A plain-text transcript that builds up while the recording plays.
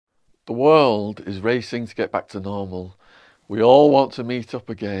The world is racing to get back to normal. We all want to meet up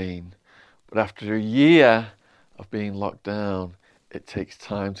again. But after a year of being locked down, it takes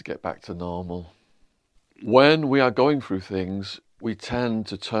time to get back to normal. When we are going through things, we tend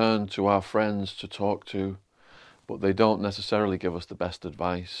to turn to our friends to talk to, but they don't necessarily give us the best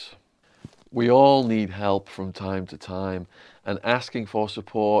advice. We all need help from time to time, and asking for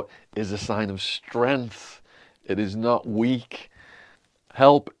support is a sign of strength. It is not weak.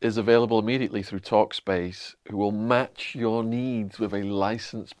 Help is available immediately through Talkspace, who will match your needs with a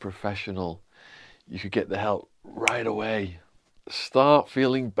licensed professional. You could get the help right away. Start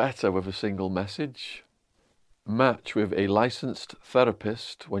feeling better with a single message. Match with a licensed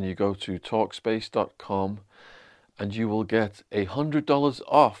therapist when you go to Talkspace.com, and you will get $100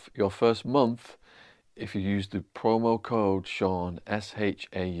 off your first month if you use the promo code Shaun,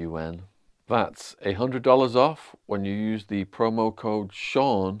 SHAUN. That's $100 off when you use the promo code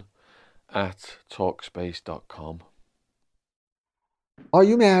Shaun at Talkspace.com. Are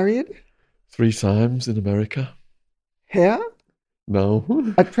you married? 3 times in America. Here?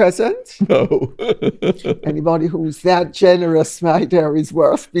 No. At present? No. Anybody who's that generous, my dear, is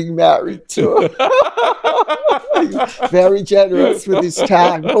worth being married to. Very generous with his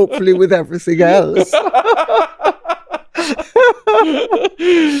time, hopefully with everything else.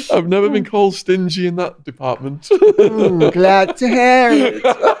 I've never been called stingy in that department. Glad to hear it.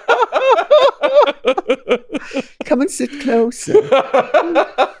 Come and sit closer.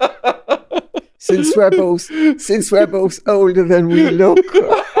 Since we're both older than we look.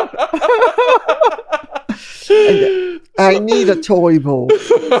 I need a toy ball.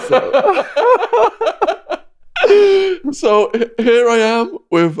 So here I am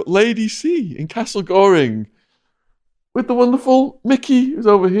with Lady C in Castle Goring, with the wonderful Mickey, who's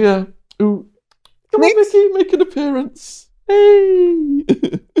over here. Come on, Mickey, make an appearance. Hey!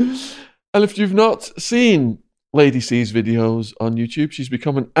 And if you've not seen Lady C's videos on YouTube, she's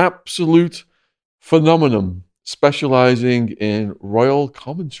become an absolute phenomenon, specializing in royal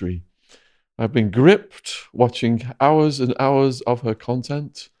commentary. I've been gripped watching hours and hours of her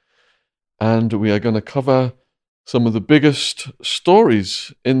content, and we are going to cover some of the biggest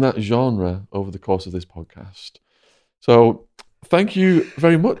stories in that genre over the course of this podcast. So thank you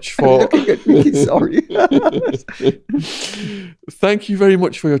very much for... I'm looking at me, sorry. Thank you very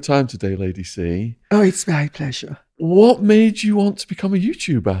much for your time today, Lady C. Oh, it's my pleasure. What made you want to become a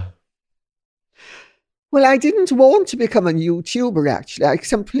YouTuber? Well, I didn't want to become a YouTuber, actually. I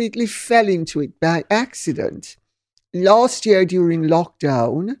completely fell into it by accident. Last year during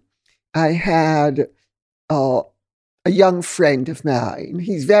lockdown, I had a young friend of mine.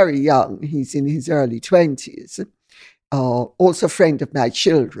 He's very young. He's in his early 20s. Also a friend of my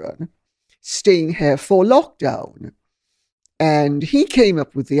children, staying here for lockdown. And he came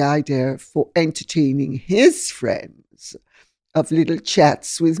up with the idea for entertaining his friends of little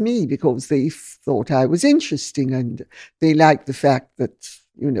chats with me because they thought I was interesting and they liked the fact that,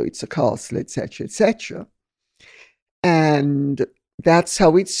 it's a castle, etc., etc. And that's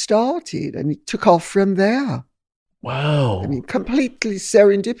how it started. And it took off from there. Wow. I mean, completely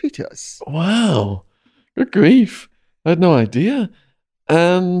serendipitous. Wow. Good grief. I had no idea.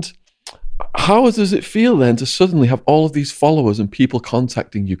 And how does it feel then to suddenly have all of these followers and people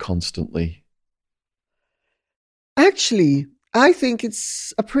contacting you constantly? Actually, I think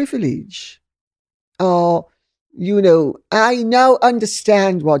it's a privilege. I now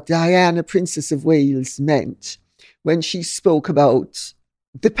understand what Diana, Princess of Wales, meant when she spoke about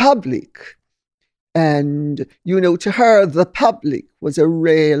the public. And, to her, the public was a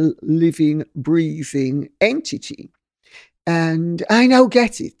real, living, breathing entity. And I now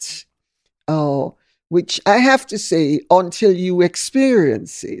get it, which I have to say, until you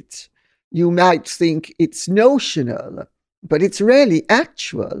experience it, you might think it's notional, but it's really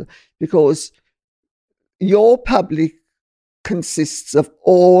actual, because your public consists of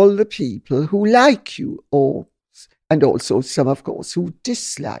all the people who like you, and also some, of course, who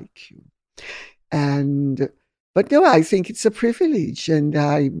dislike you. But no, I think it's a privilege, and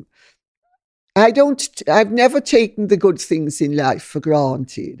I've never taken the good things in life for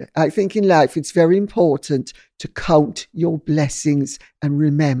granted. I think in life it's very important to count your blessings and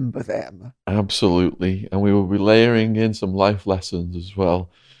remember them. Absolutely. And we will be layering in some life lessons as well.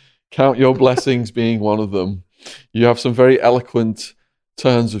 Count your blessings being one of them. You have some very eloquent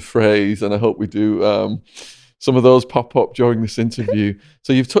turns of phrase, and I hope we do some of those pop up during this interview.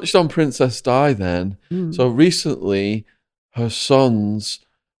 So you've touched on Princess Di then. So recently, her sons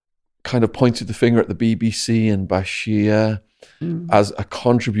kind of pointed the finger at the BBC and Bashir as a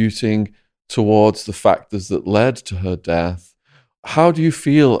contributing towards the factors that led to her death. How do you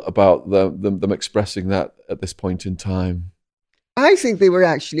feel about them expressing that at this point in time? I think they were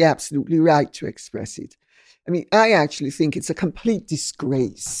actually absolutely right to express it. I mean, I actually think it's a complete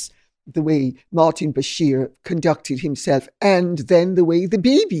disgrace the way Martin Bashir conducted himself and then the way the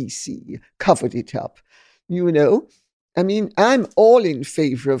BBC covered it up. You know, I mean, I'm all in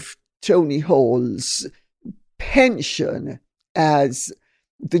favour of Tony Hall's pension as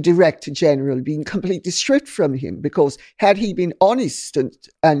the Director General being completely stripped from him, because had he been honest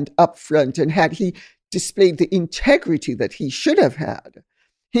and upfront, and had he displayed the integrity that he should have had,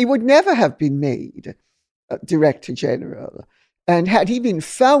 he would never have been made Director General. And had he been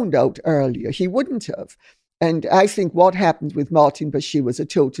found out earlier, he wouldn't have. And I think what happened with Martin Bashir was a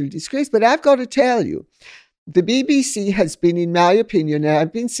total disgrace. But I've got to tell you, the BBC has been, in my opinion, and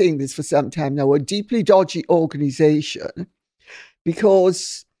I've been saying this for some time now, a deeply dodgy organisation,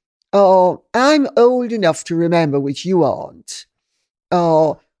 because I'm old enough to remember, which you aren't,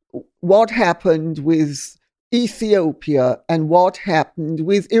 what happened with Ethiopia and what happened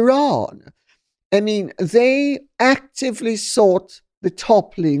with Iran. I mean, they actively sought the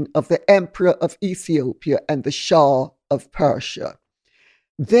toppling of the Emperor of Ethiopia and the Shah of Persia.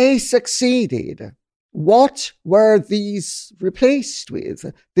 They succeeded. What were these replaced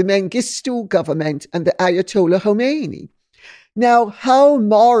with? The Mengistu government and the Ayatollah Khomeini. Now, how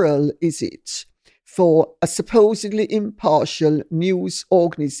moral is it for a supposedly impartial news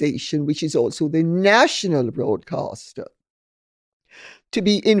organization, which is also the national broadcaster, to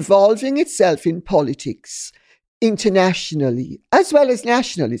be involving itself in politics internationally, as well as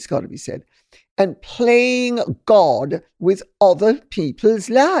nationally, it's got to be said, and playing God with other people's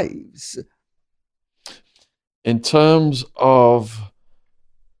lives? In terms of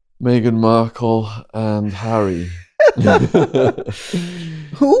Meghan Markle and Harry,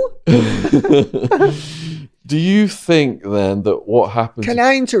 who? Do you think then that what happened? Can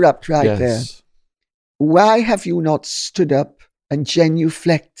I interrupt right there? Why have you not stood up and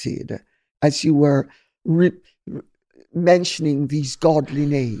genuflected as you were mentioning these godly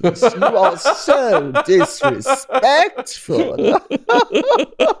names? You are so disrespectful.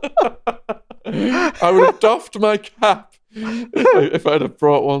 I would have doffed my cap if I'd have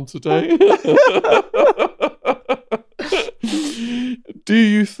brought one today. Do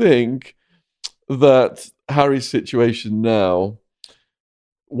you think that Harry's situation now,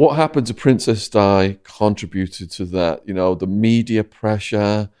 what happened to Princess Di contributed to that? You know, the media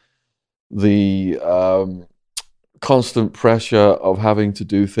pressure, the constant pressure of having to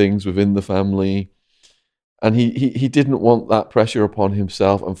do things within the family. And he didn't want that pressure upon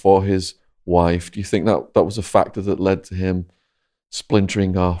himself and for his wife. Do you think that was a factor that led to him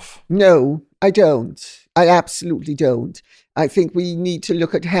splintering off? No, I don't. I absolutely don't. I think we need to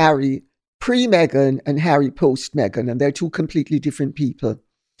look at Harry pre-Meghan and Harry post-Meghan, and they're two completely different people.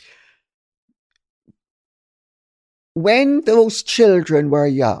 When those children were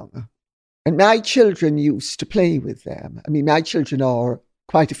young, and my children used to play with them. I mean, my children are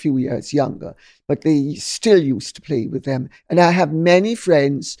quite a few years younger, but they still used to play with them. And I have many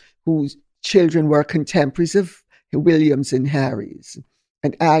friends whose children were contemporaries of William's and Harry's.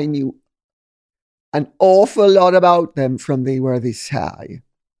 And I knew an awful lot about them from they were this high.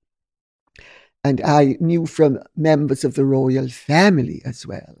 And I knew from members of the royal family as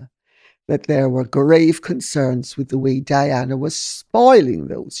well that there were grave concerns with the way Diana was spoiling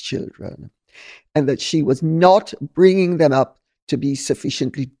those children, and that she was not bringing them up to be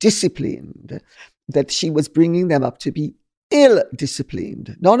sufficiently disciplined, that she was bringing them up to be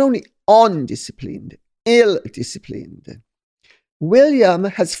ill-disciplined, not only undisciplined, ill-disciplined. William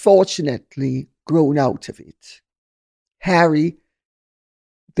has fortunately grown out of it. Harry,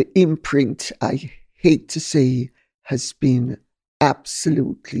 the imprint, I hate to say, has been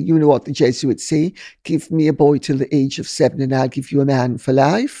absolutely, you know what the Jesuits say, give me a boy till the age of 7 and I'll give you a man for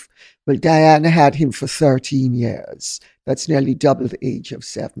life. Well, Diana had him for 13 years. That's nearly double the age of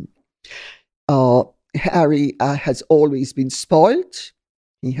 7. Harry has always been spoilt.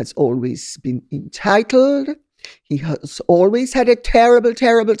 He has always been entitled. He has always had a terrible,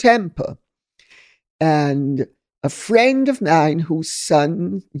 terrible temper. And a friend of mine whose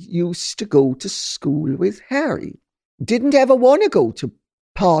son used to go to school with Harry didn't ever want to go to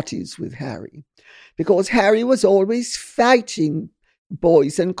parties with Harry because Harry was always fighting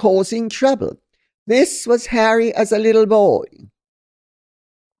boys and causing trouble. This was Harry as a little boy.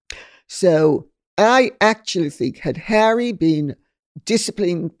 So I actually think had Harry been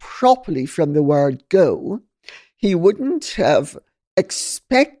disciplined properly from the word go, he wouldn't have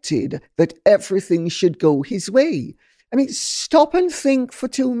expected that everything should go his way. I mean, stop and think for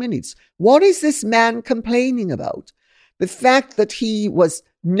 2 minutes. What is this man complaining about? the fact that he was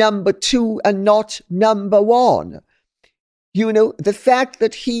number 2 and not number 1. The fact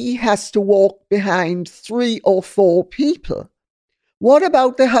that he has to walk behind 3 or 4 people. What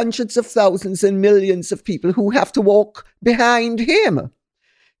about the hundreds of thousands and millions of people who have to walk behind him?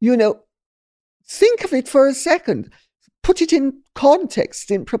 Think of it for a second. Put it in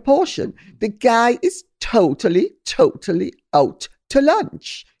context, in proportion. The guy is totally, totally out to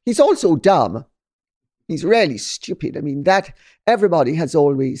lunch. He's also dumb. He's really stupid. That everybody has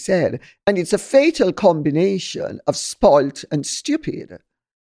always said. And it's a fatal combination of spoilt and stupid.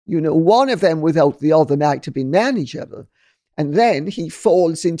 One of them without the other might have been manageable. And then he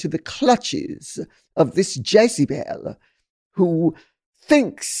falls into the clutches of this Jezebel who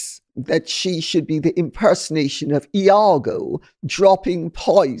thinks that she should be the impersonation of Iago dropping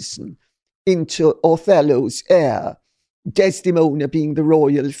poison into Othello's air, Desdemona being the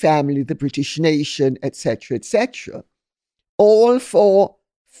royal family, the British nation, etc., etc. All for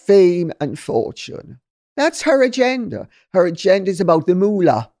fame and fortune. That's her agenda. Her agenda is about the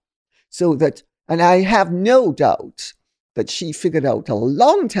moolah. And I have no doubt that she figured out a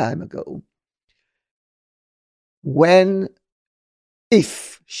long time ago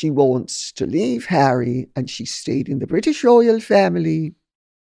if she wants to leave Harry and she stayed in the British royal family,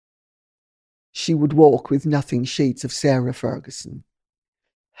 she would walk with nothing shades of Sarah Ferguson.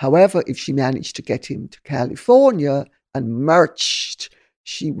 However, if she managed to get him to California and merged,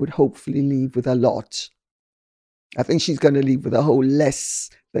 she would hopefully leave with a lot. I think she's going to leave with a whole less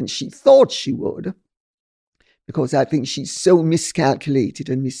than she thought she would, because I think she's so miscalculated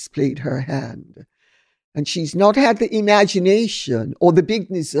and misplayed her hand. And she's not had the imagination or the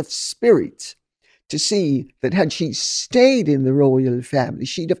bigness of spirit to see that had she stayed in the royal family,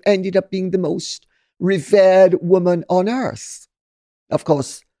 she'd have ended up being the most revered woman on earth. Of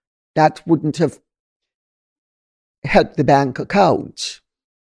course, that wouldn't have helped the bank account.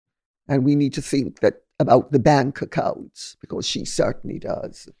 And we need to think about the bank accounts, because she certainly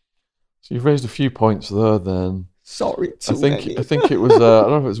does. So you've raised a few points there then. Sorry, I think it was, I don't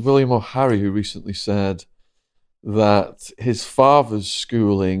know if it was William or Harry who recently said that his father's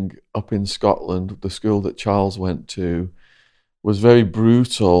schooling up in Scotland, the school that Charles went to, was very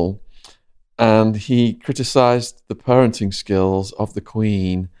brutal, and he criticised the parenting skills of the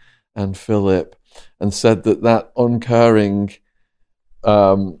Queen and Philip and said that uncaring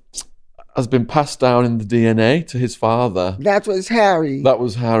has been passed down in the DNA to his father. That was Harry.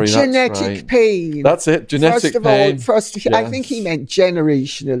 Genetic that's right. Pain. That's it, genetic pain. Yes. I think he meant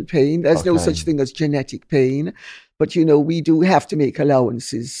generational pain. There's no such thing as genetic pain. But, we do have to make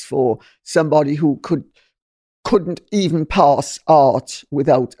allowances for somebody who couldn't even pass art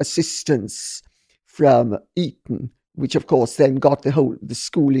without assistance from Eton, which, of course, then got the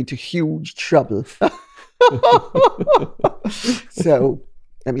school into huge trouble. So,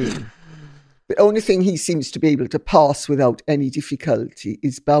 the only thing he seems to be able to pass without any difficulty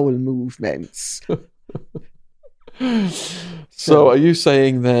is bowel movements. So are you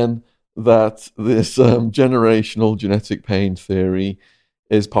saying then that this generational genetic pain theory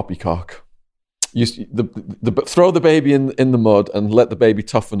is poppycock? Throw the baby in the mud and let the baby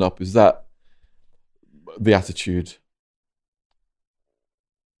toughen up. Is that the attitude?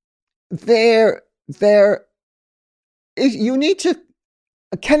 You need to.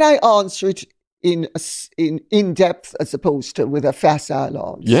 Can I answer it in depth as opposed to with a facile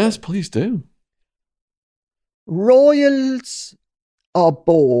answer? Yes, please do. Royals are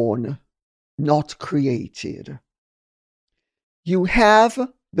born, not created. You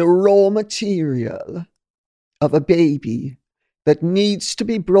have the raw material of a baby that needs to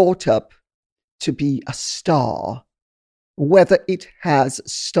be brought up to be a star, whether it has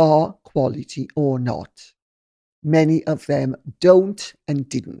star quality or not. Many of them don't and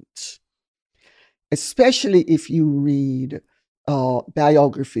didn't. Especially if you read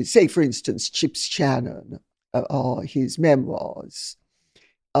biographies, say, for instance, Chips Channon, his memoirs.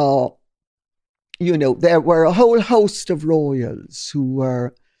 There were a whole host of royals who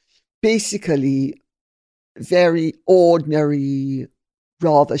were basically very ordinary,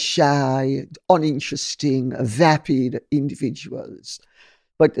 rather shy, uninteresting, vapid individuals.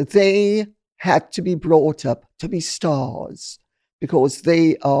 But they had to be brought up to be stars because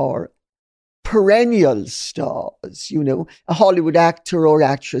they are perennial stars. A Hollywood actor or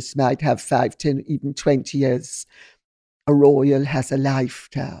actress might have 5, 10, even 20 years. A royal has a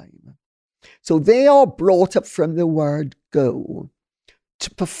lifetime. So they are brought up from the word go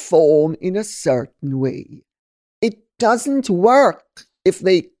to perform in a certain way. It doesn't work if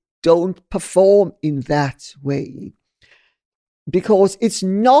they don't perform in that way, because it's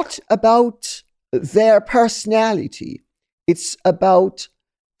not about their personality. It's about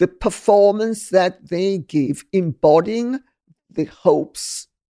the performance that they give, embodying the hopes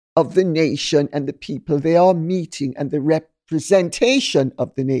of the nation and the people they are meeting and the representation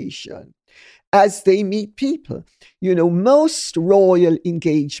of the nation as they meet people. Most royal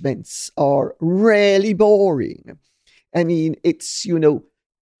engagements are really boring. I mean, it's,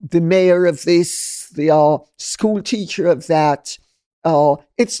 the mayor of this, the school teacher of that.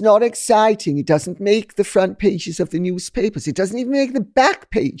 It's not exciting. It doesn't make the front pages of the newspapers. It doesn't even make the back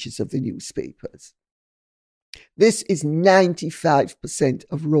pages of the newspapers. This is 95%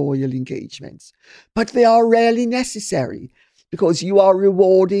 of royal engagements. But they are rarely necessary because you are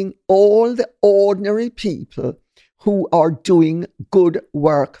rewarding all the ordinary people who are doing good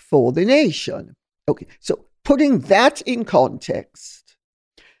work for the nation. Okay, so putting that in context,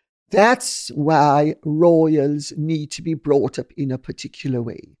 that's why royals need to be brought up in a particular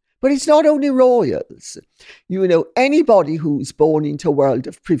way. But it's not only royals. Anybody who's born into a world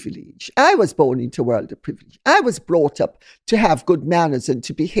of privilege. I was born into a world of privilege. I was brought up to have good manners and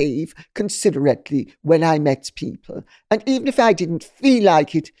to behave considerately when I met people. And even if I didn't feel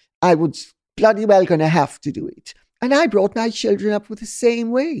like it, I was bloody well going to have to do it. And I brought my children up with the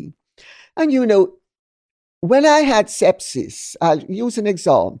same way. And when I had sepsis, I'll use an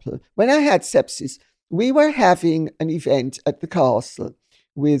example. When I had sepsis, we were having an event at the castle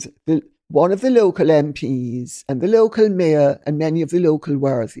with one of the local MPs and the local mayor and many of the local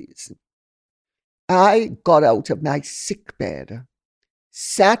worthies. I got out of my sick bed,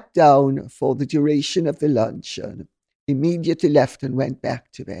 sat down for the duration of the luncheon, immediately left and went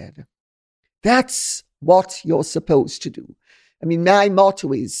back to bed. That's what you're supposed to do. I mean, my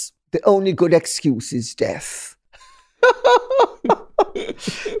motto is, the only good excuse is death.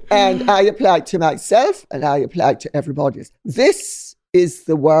 And I applied to myself and I applied to everybody else. This is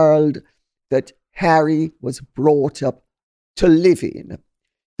the world that Harry was brought up to live in.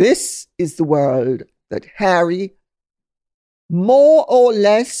 This is the world that Harry more or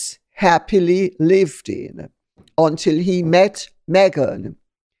less happily lived in until he met Meghan.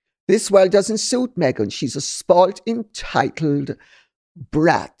 This world doesn't suit Meghan. She's a spoilt, entitled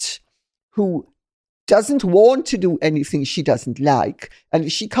brat who doesn't want to do anything she doesn't like, and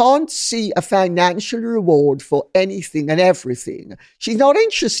she can't see a financial reward for anything and everything. She's not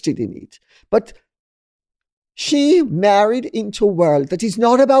interested in it. But she married into a world that is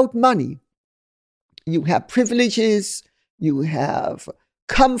not about money. You have privileges, you have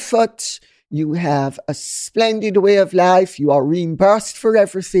comfort, you have a splendid way of life, you are reimbursed for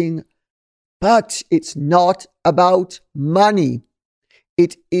everything, but it's not about money.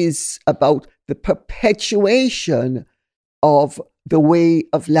 It is about the perpetuation of the way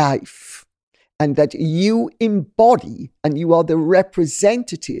of life, and that you embody and you are the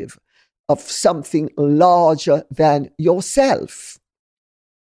representative of something larger than yourself.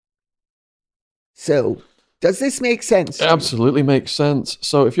 So, does this make sense? It absolutely makes sense.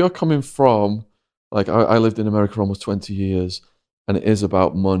 So if you're coming from, like I lived in America for almost 20 years, and it is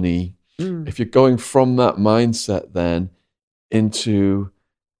about money. If you're going from that mindset then into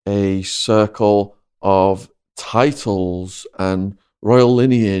a circle of titles and royal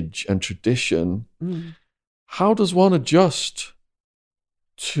lineage and tradition, how does one adjust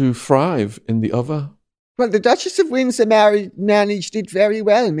to thrive in the other? Well, the Duchess of Windsor managed it very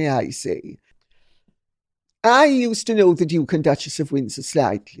well, may I say. I used to know the Duke and Duchess of Windsor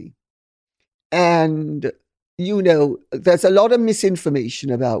slightly. And, there's a lot of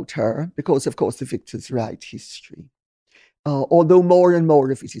misinformation about her because, of course, the Victor's Right history. Although more and more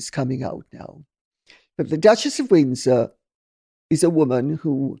of it is coming out now. But the Duchess of Windsor is a woman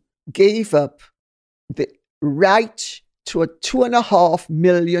who gave up the right to a $2.5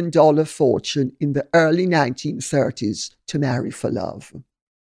 million fortune in the early 1930s to marry for love.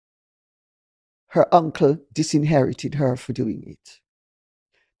 Her uncle disinherited her for doing it.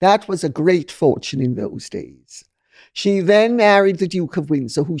 That was a great fortune in those days. She then married the Duke of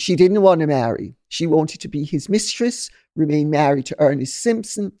Windsor, who she didn't want to marry. She wanted to be his mistress, remain married to Ernest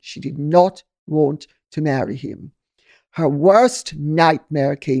Simpson. She did not want to marry him. Her worst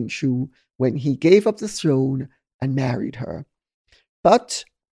nightmare came true when he gave up the throne and married her. But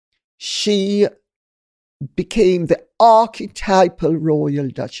she became the archetypal royal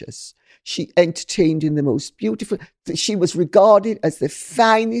duchess. She entertained in the most beautiful. She was regarded as the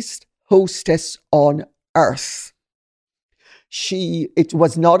finest hostess on earth. It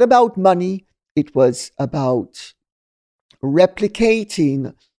was not about money. It was about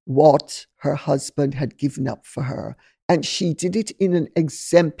replicating what her husband had given up for her. And she did it in an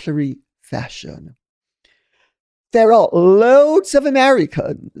exemplary fashion. There are loads of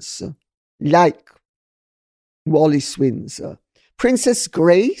Americans, like Wallis Windsor. Princess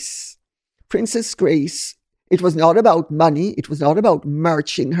Grace, it was not about money. It was not about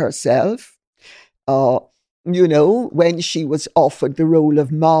merching herself. When she was offered the role of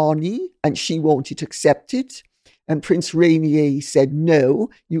Marnie and she wanted to accept it, and Prince Rainier said, no,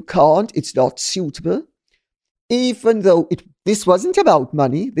 you can't, it's not suitable. Even though this wasn't about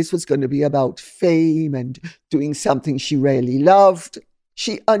money, this was going to be about fame and doing something she really loved,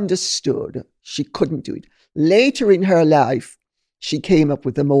 she understood she couldn't do it. Later in her life, she came up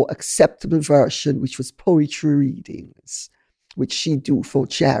with a more acceptable version, which was poetry readings, which she do for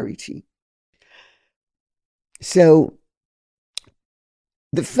charity. So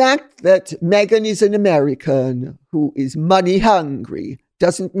the fact that Meghan is an American who is money hungry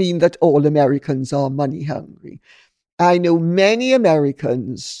doesn't mean that all Americans are money hungry. I know many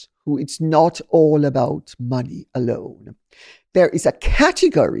Americans who it's not all about money alone. There is a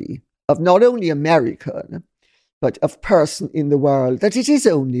category of not only American, but of person in the world that it is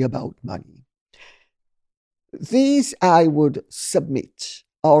only about money. These, I would submit,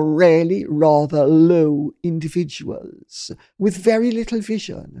 are really rather low individuals with very little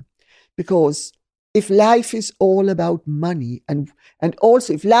vision. Because if life is all about money, and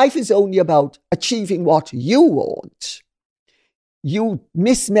also if life is only about achieving what you want, you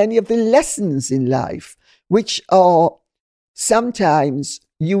miss many of the lessons in life, which are sometimes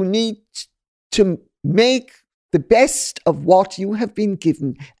you need to make the best of what you have been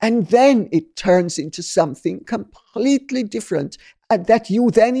given, and then it turns into something completely different and that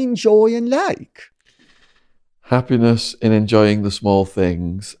you then enjoy and like. Happiness in enjoying the small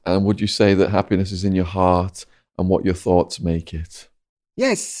things. And would you say that happiness is in your heart and what your thoughts make it?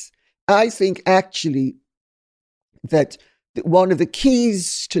 Yes, I think actually that one of the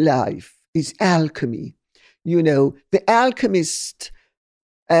keys to life is alchemy. The alchemist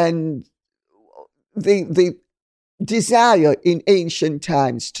and the desire in ancient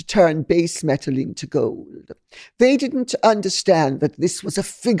times to turn base metal into gold. They didn't understand that this was a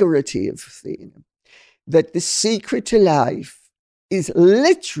figurative thing, that the secret to life is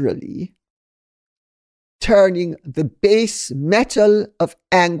literally turning the base metal of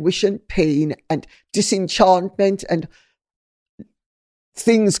anguish and pain and disenchantment and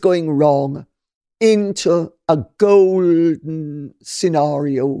things going wrong into a golden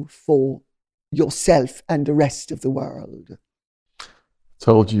scenario for yourself and the rest of the world.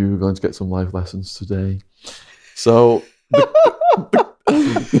 Told you were going to get some life lessons today. So,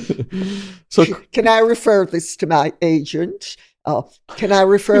 can I refer this to my agent? I'd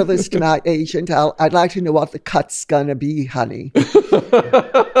like to know what the cut's gonna be, honey.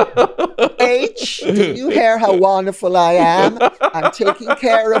 H, do you hear how wonderful I am? I'm taking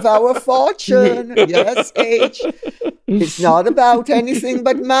care of our fortune. Yes, H. It's not about anything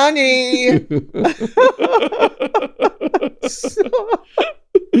but money.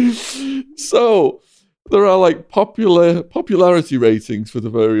 So there are like popularity ratings for the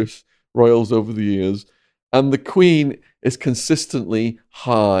various royals over the years, and the Queen is consistently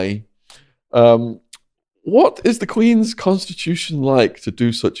high. What is the Queen's constitution like to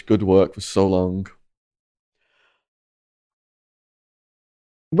do such good work for so long?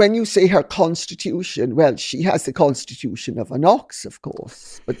 When you say her constitution, well, she has the constitution of an ox, of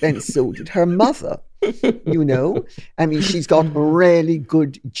course, but then so did her mother, I mean, she's got really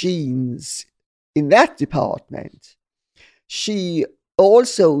good genes in that department. She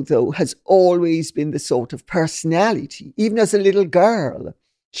also, though, has always been the sort of personality, even as a little girl,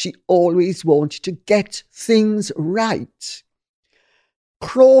 she always wanted to get things right.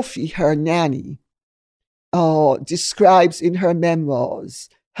 Crawfie, her nanny, describes in her memoirs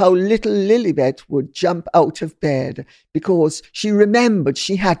how little Lilibet would jump out of bed because she remembered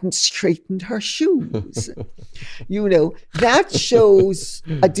she hadn't straightened her shoes. That shows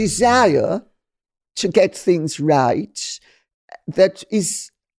a desire to get things right that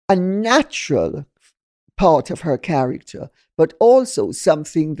is a natural part of her character, but also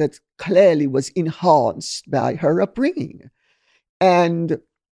something that clearly was enhanced by her upbringing. And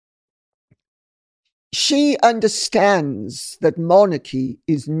she understands that monarchy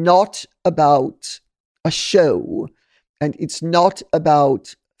is not about a show and it's not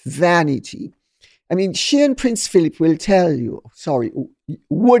about vanity. I mean, she and Prince Philip will tell you,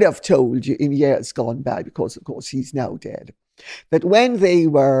 would have told you in years gone by, because of course he's now dead, that when they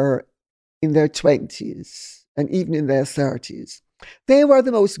were in their 20s and even in their 30s, they were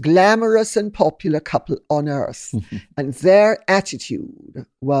the most glamorous and popular couple on earth. And their attitude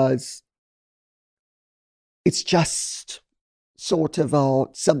was, it's just sort of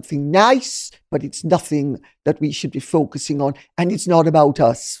something nice, but it's nothing that we should be focusing on. And it's not about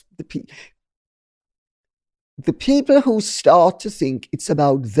us. the people who start to think it's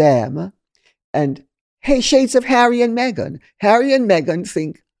about them, and hey, shades of Harry and Meghan. Harry and Meghan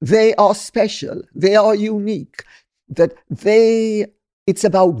think they are special, they are unique, that it's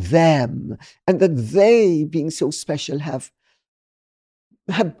about them, and that they, being so special,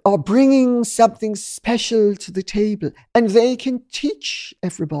 are bringing something special to the table, and they can teach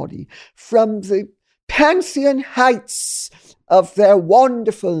everybody from the pantheon heights of their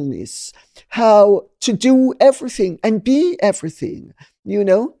wonderfulness how to do everything and be everything,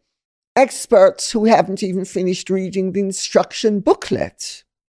 experts who haven't even finished reading the instruction booklet.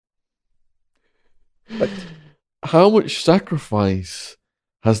 But how much sacrifice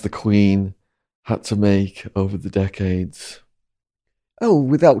has the Queen had to make over the decades? Oh,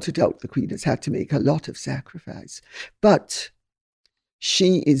 without a doubt, the Queen has had to make a lot of sacrifice. But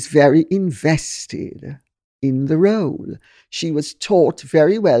she is very invested in the role. She was taught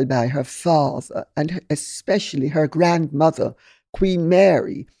very well by her father, and especially her grandmother, Queen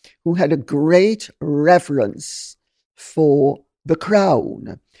Mary, who had a great reverence for the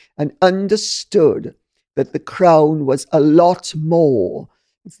crown and understood that the crown was a lot more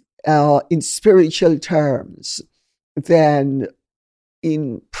in spiritual terms than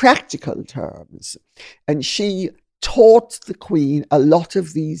in practical terms. And she taught the Queen a lot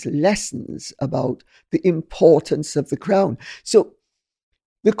of these lessons about the importance of the crown. So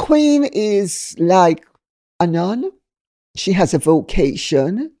the Queen is like a nun. She has a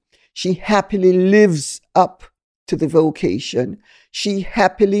vocation. She happily lives up to the vocation. She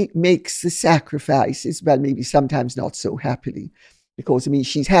happily makes the sacrifices. Well, maybe sometimes not so happily, because,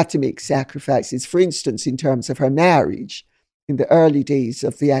 she's had to make sacrifices, for instance, in terms of her marriage in the early days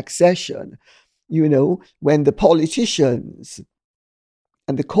of the accession, when the politicians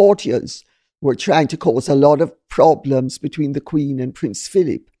and the courtiers were trying to cause a lot of problems between the Queen and Prince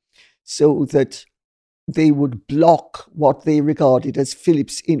Philip, so that they would block what they regarded as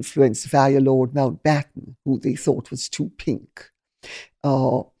Philip's influence via Lord Mountbatten, who they thought was too pink.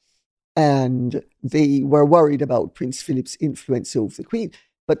 And they were worried about Prince Philip's influence over the Queen.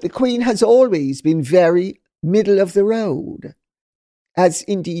 But the Queen has always been very middle of the road, as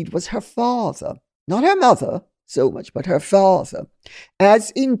indeed was her father. Not her mother so much, but her father.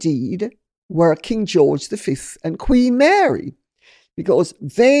 As indeed were King George V and Queen Mary, because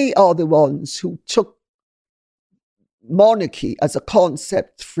they are the ones who took monarchy as a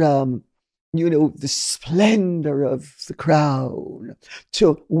concept from, the splendor of the crown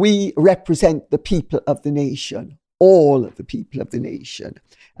to we represent the people of the nation, all of the people of the nation.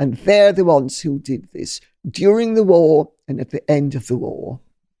 And they're the ones who did this during the war and at the end of the war.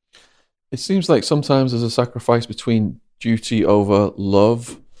 It seems like sometimes there's a sacrifice between duty over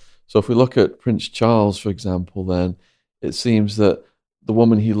love. So if we look at Prince Charles, for example, then it seems that the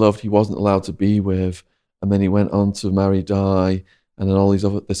woman he loved, he wasn't allowed to be with, and then he went on to marry Di, and then all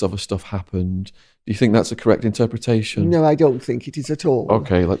this other stuff happened. Do you think that's a correct interpretation? No, I don't think it is at all.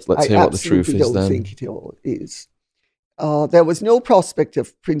 Okay, let's hear what the truth is then. I don't think it all is. There was no prospect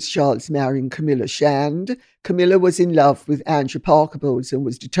of Prince Charles marrying Camilla Shand. Camilla was in love with Andrew Parker Bowles and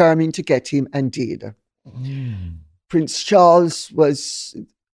was determined to get him, and did. Prince Charles was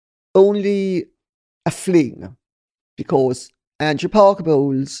only a fling because Andrew Parker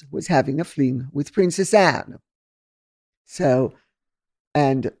Bowles was having a fling with Princess Anne.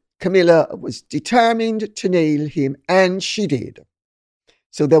 And Camilla was determined to nail him, and she did.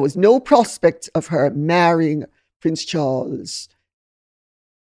 So there was no prospect of her marrying Prince Charles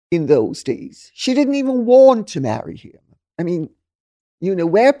in those days. She didn't even want to marry him.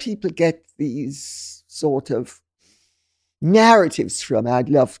 Where people get these sort of narratives from, I'd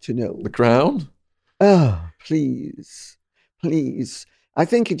love to know. The Crown? Oh, please. I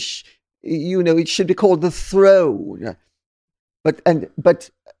think it should be called the Throne. But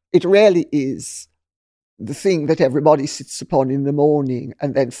it really is the thing that everybody sits upon in the morning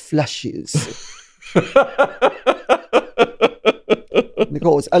and then flushes.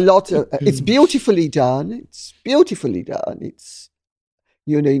 Because it's beautifully done. It's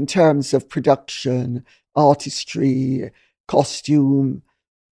in terms of production, artistry, costume,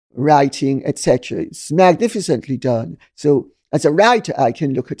 writing, etc. It's magnificently done. So as a writer, I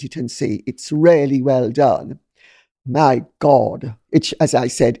can look at it and say it's really well done. My God, as I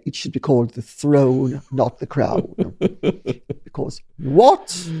said, it should be called the Throne, not the Crown. Because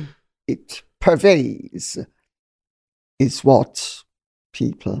what it purveys is what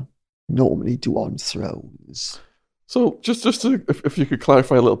people normally do on thrones. So just to, if you could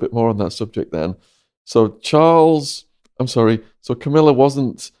clarify a little bit more on that subject then. So Camilla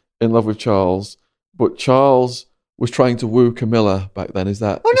wasn't in love with Charles, but Charles was trying to woo Camilla back then. Is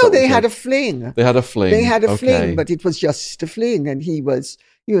that? Oh is no, that what they you had said? a fling. They had a fling. They had a Okay. fling, but it was just a fling, and he was,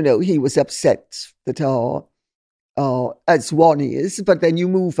 he was upset that as one is. But then you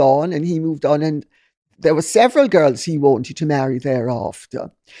move on, and he moved on, and there were several girls he wanted to marry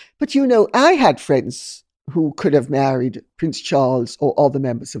thereafter. But I had friends who could have married Prince Charles or other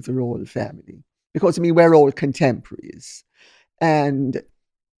members of the royal family, because we're all contemporaries. And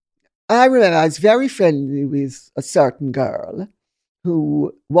I remember I was very friendly with a certain girl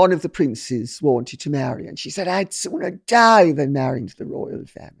who one of the princes wanted to marry. And she said, I'd sooner die than marry into the royal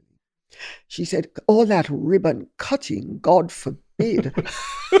family. She said, all that ribbon cutting, God forbid.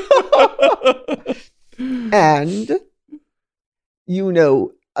 And,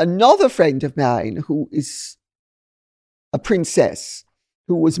 another friend of mine who is a princess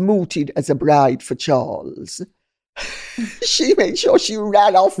who was mooted as a bride for Charles, she made sure she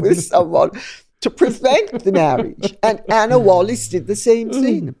ran off with someone to prevent the marriage. And Anna Wallis did the same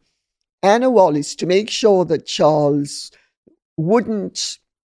thing. Anna Wallis, to make sure that Charles wouldn't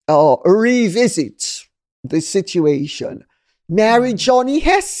revisit the situation, married Johnny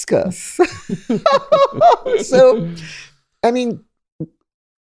Hesketh. So,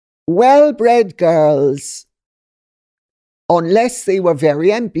 well-bred girls, unless they were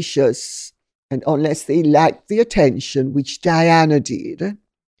very ambitious and unless they liked the attention, which Diana did,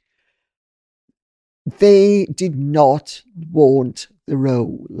 they did not want the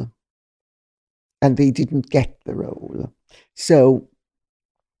role. And they didn't get the role. So,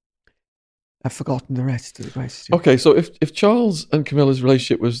 I've forgotten the rest of the question. Okay, so if Charles and Camilla's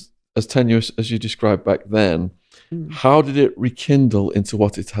relationship was as tenuous as you described back then, how did it rekindle into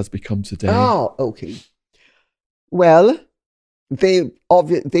what it has become today? Oh, okay. Well, they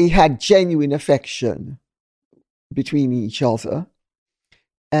had genuine affection between each other.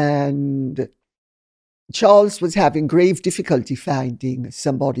 And Charles was having grave difficulty finding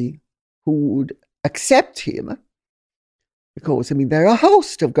somebody who would accept him. Because, there are a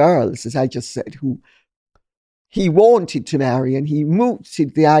host of girls, as I just said, who he wanted to marry and he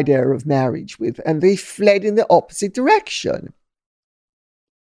mooted the idea of marriage with, and they fled in the opposite direction.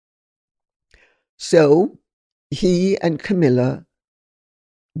 So he and Camilla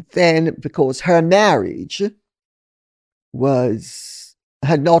then, because her marriage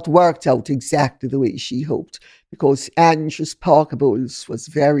had not worked out exactly the way she hoped, because Andrews Parker Bowles was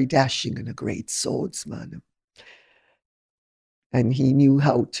very dashing and a great swordsman. And he knew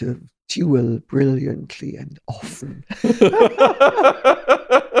how to duel brilliantly and often.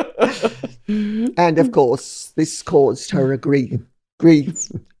 And of course, this caused her a great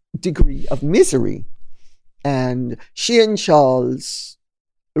degree of misery. And she and Charles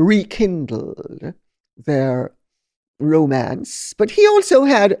rekindled their romance. But he also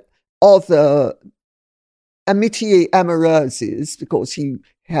had other amitié amoureuses, because he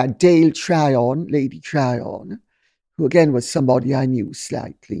had Dale Tryon, Lady Tryon, who again was somebody I knew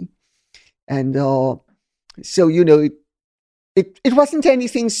slightly. And so, it wasn't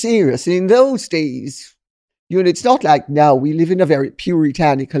anything serious. And in those days, it's not like now. We live in a very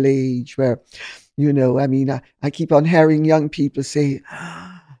puritanical age where, I keep on hearing young people say,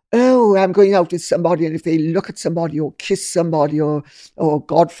 oh, I'm going out with somebody, and if they look at somebody or kiss somebody or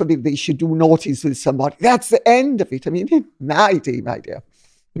God forbid they should do naughties with somebody, that's the end of it. In my day, my dear,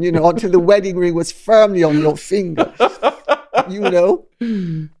 until the wedding ring was firmly on your finger,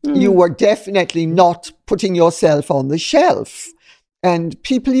 you were definitely not putting yourself on the shelf. And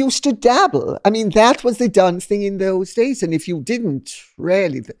people used to dabble. That was the done thing in those days. And if you didn't,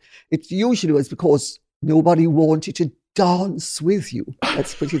 really, it usually was because nobody wanted to dance with you.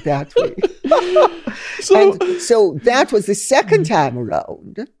 Let's put it that way. So that was the second time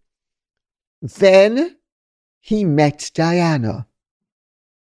around. Then he met Diana.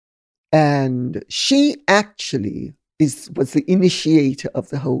 And she actually was the initiator of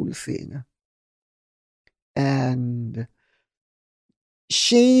the whole thing. And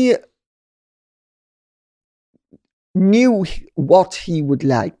she knew what he would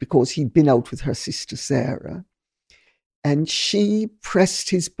like because he'd been out with her sister Sarah. And she pressed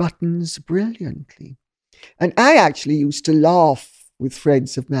his buttons brilliantly. And I actually used to laugh with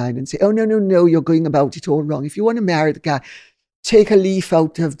friends of mine and say, oh, no, you're going about it all wrong. If you want to marry the guy, take a leaf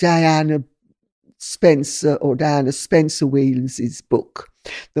out of Diana Spencer Wales's book.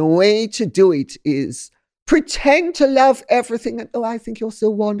 The way to do it is pretend to love everything. And, oh, I think you're so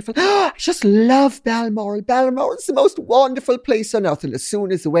wonderful. I just love Balmoral. Balmoral is the most wonderful place on earth. And as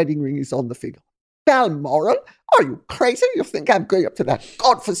soon as the wedding ring is on the finger, Balmoral? Are you crazy? You think I'm going up to that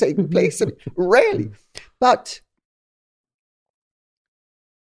godforsaken place? Really? But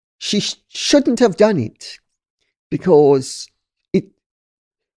she shouldn't have done it. because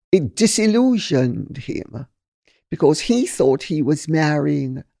it disillusioned him, because he thought he was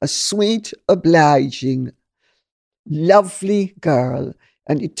marrying a sweet, obliging, lovely girl,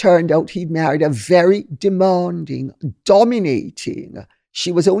 and it turned out he'd married a very demanding, dominating.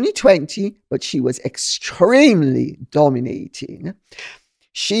 She was only 20, but she was extremely dominating.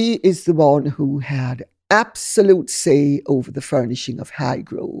 She is the one who had absolute say over the furnishing of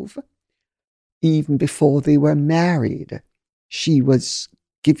Highgrove. Even before they were married, she was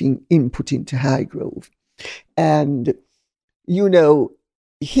giving input into Highgrove. And,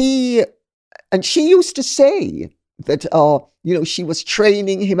 she used to say that, she was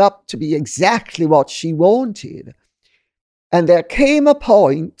training him up to be exactly what she wanted. And there came a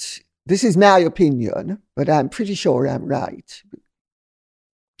point, this is my opinion, but I'm pretty sure I'm right.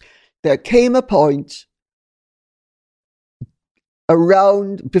 There came a point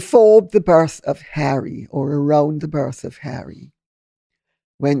before the birth of Harry, or around the birth of Harry,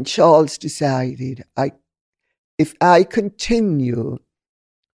 when Charles decided, if I continue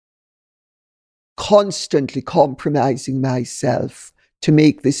constantly compromising myself to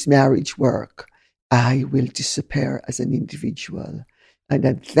make this marriage work, I will disappear as an individual. And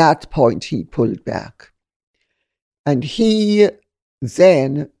at that point, he pulled back. And he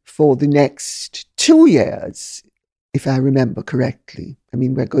then, for the next 2 years, if I remember correctly,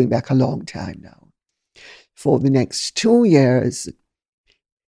 we're going back a long time now, for the next 2 years,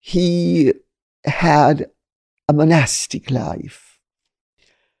 he had a monastic life.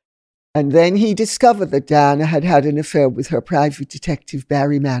 And then he discovered that Diana had had an affair with her private detective,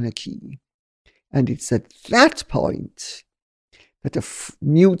 Barry Manakee. And it's at that point that a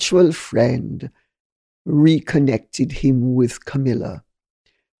mutual friend reconnected him with Camilla.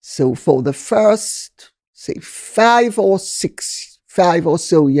 So for the first, say, 5 or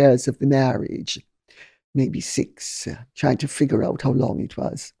so years of the marriage, maybe 6, trying to figure out how long it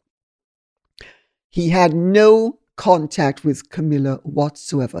was, he had no contact with Camilla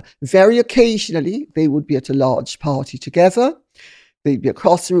whatsoever. Very occasionally, they would be at a large party together. They'd be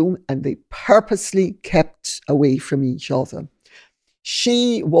across the room, and they purposely kept away from each other.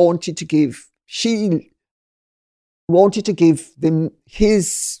 She wanted to give them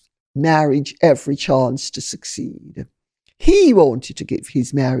his marriage every chance to succeed. He wanted to give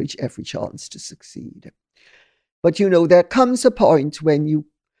his marriage every chance to succeed. But there comes a point when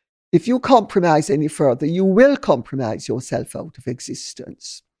if you compromise any further, you will compromise yourself out of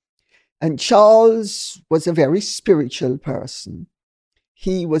existence. And Charles was a very spiritual person.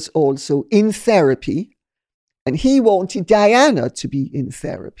 He was also in therapy, and he wanted Diana to be in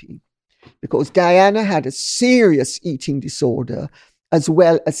therapy because Diana had a serious eating disorder as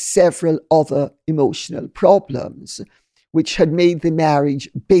well as several other emotional problems, which had made the marriage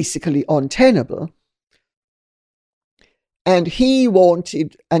basically untenable. And he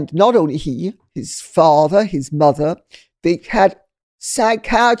wanted, and not only he, his father, his mother, they had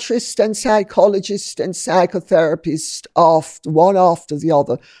psychiatrists and psychologists and psychotherapists one after the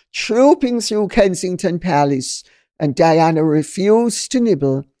other, trooping through Kensington Palace, and Diana refused to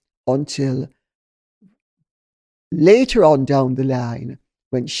nibble until later on down the line,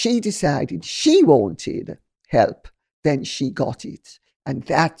 when she decided she wanted help, then she got it. And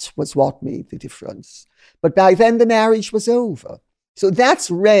that was what made the difference. But by then the marriage was over. So that's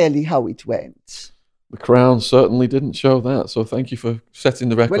really how it went. The Crown certainly didn't show that. So thank you for setting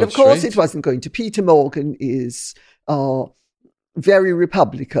the record straight. Well, of course it wasn't going to. Peter Morgan is very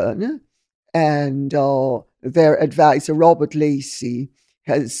Republican, and their advisor, Robert Lacey,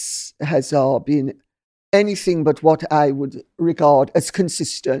 has been anything but what I would regard as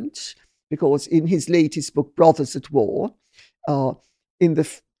consistent, because in his latest book, Brothers at War, in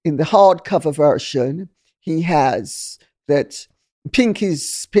the hardcover version, he has that pink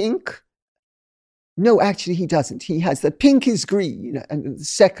is pink. No, actually, he doesn't. He has that pink is green, and in the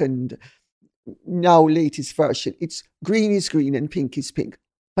second, now latest version, it's green is green and pink is pink.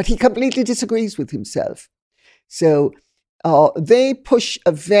 But he completely disagrees with himself. So they push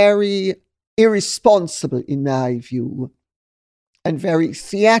a very irresponsible, in my view, and very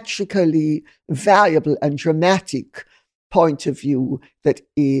theatrically valuable and dramatic point of view that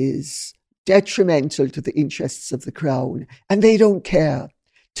is detrimental to the interests of the Crown. And they don't care.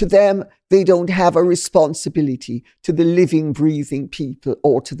 To them, they don't have a responsibility to the living, breathing people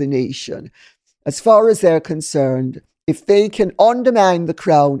or to the nation. As far as they're concerned, if they can undermine the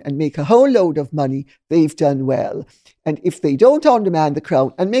Crown and make a whole load of money, they've done well. And if they don't undermine the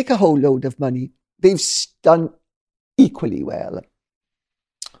Crown and make a whole load of money, they've done equally well.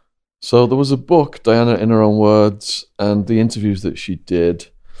 So there was a book, Diana in Her Own Words, and the interviews that she did.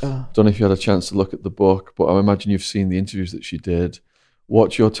 Don't know if you had a chance to look at the book, but I imagine you've seen the interviews that she did.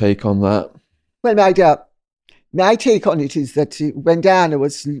 What's your take on that? Well, my take on it is that when Diana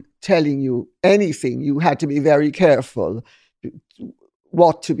was telling you anything, you had to be very careful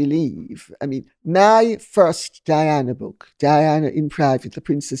what to believe. I mean, my first Diana book, Diana in Private, The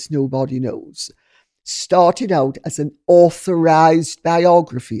Princess Nobody Knows, started out as an authorized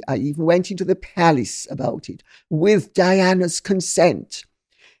biography. I even went into the palace about it with Diana's consent.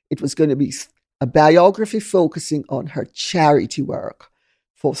 It was going to be a biography focusing on her charity work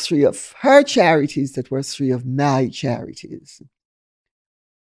for 3 of her charities that were 3 of my charities.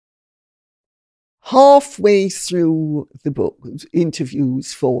 Halfway through the book,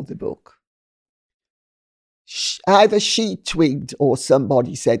 interviews for the book, either she twigged or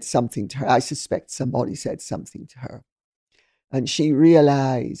somebody said something to her. I suspect somebody said something to her. And she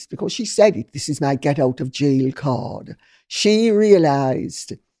realized, because she said it, this is my get out of jail card. She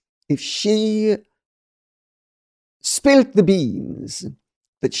realized if she spilt the beans,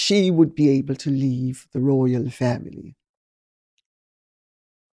 that she would be able to leave the royal family.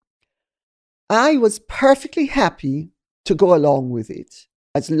 I was perfectly happy to go along with it,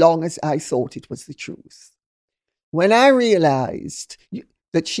 as long as I thought it was the truth. When I realized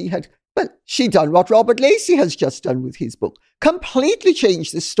that she'd done what Robert Lacey has just done with his book, completely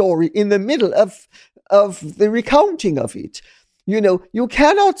changed the story in the middle of the recounting of it. You know, you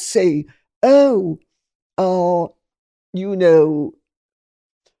cannot say,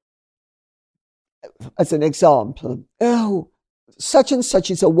 as an example, such and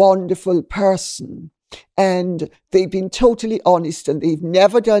such is a wonderful person and they've been totally honest and they've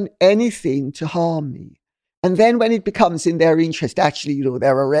never done anything to harm me. And then when it becomes in their interest, actually,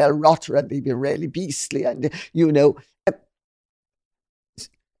 they're a real rotter and they've been really beastly and,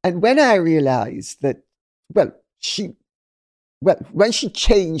 and when I realized that, when she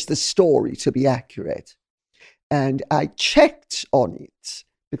changed the story to be accurate and I checked on it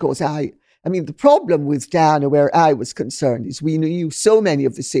because I mean, the problem with Diana, where I was concerned, is we knew so many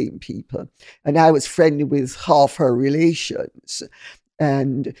of the same people, and I was friendly with half her relations.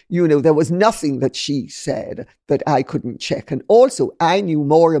 And, there was nothing that she said that I couldn't check. And also, I knew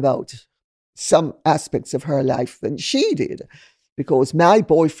more about some aspects of her life than she did, because my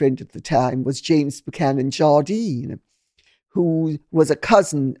boyfriend at the time was James Buchanan Jardine, who was a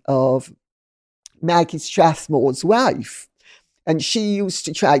cousin of Maggie Strathmore's wife. And she used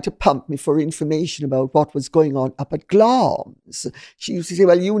to try to pump me for information about what was going on up at Glamis. She used to say,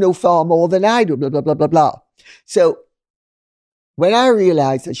 well, you know far more than I do, blah, blah, blah, blah, blah. So when I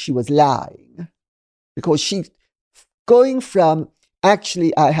realized that she was lying, because she's going from,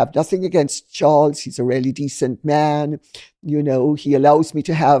 actually, I have nothing against Charles. He's a really decent man. He allows me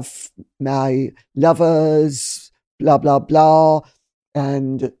to have my lovers, blah, blah, blah,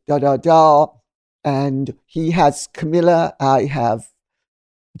 and da, da, da. And he has Camilla, I have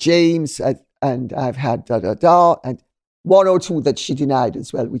James, and I've had da, da, da, and 1 or 2 that she denied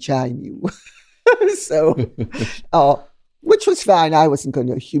as well, which I knew. So, which was fine. I wasn't going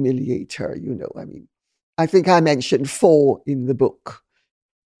to humiliate her, I mean, I think I mentioned 4 in the book.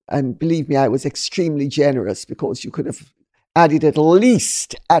 And believe me, I was extremely generous because you could have added at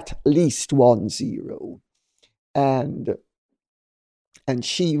least 1 0. And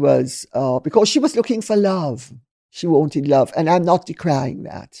she was, because she was looking for love. She wanted love. And I'm not decrying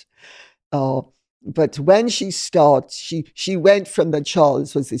that. But when she started, she went from that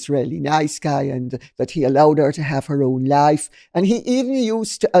Charles was this really nice guy and that he allowed her to have her own life. And he even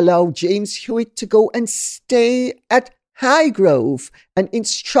used to allow James Hewitt to go and stay at Highgrove and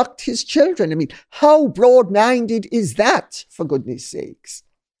instruct his children. I mean, how broad-minded is that, for goodness sakes?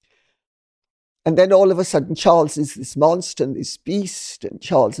 And then all of a sudden, Charles is this monster and this beast, and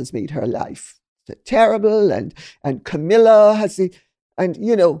Charles has made her life terrible, and Camilla has the, and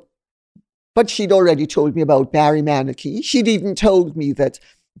but she'd already told me about Barry Manicky. She'd even told me that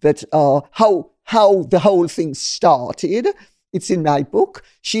how the whole thing started. It's in my book.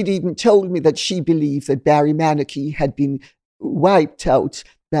 She'd even told me that she believed that Barry Manicky had been wiped out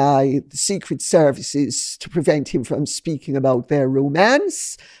by the Secret Services to prevent him from speaking about their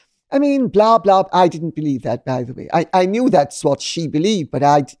romance. I mean, blah, blah. I didn't believe that, by the way. I knew that's what she believed, but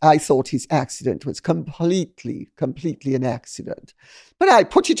I thought his accident was completely an accident. But I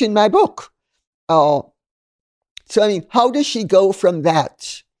put it in my book. So, I mean, how does she go from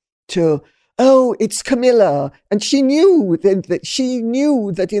that to, it's Camilla? And she knew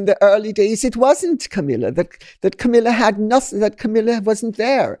that in the early days it wasn't Camilla, that Camilla had nothing, that Camilla wasn't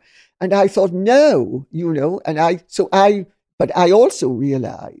there. And I thought, no, but I also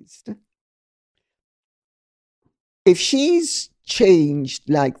realized if she's changed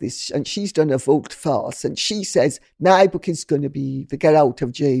like this, and she's done a vote farce, and she says my book is going to be the get out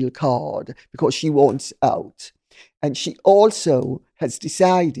of jail card because she wants out. And she also has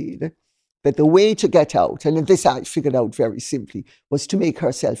decided that the way to get out, and this I figured out very simply, was to make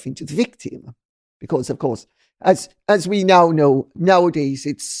herself into the victim. Because, of course, as we now know, nowadays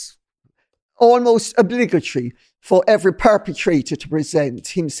it's almost obligatory for every perpetrator to present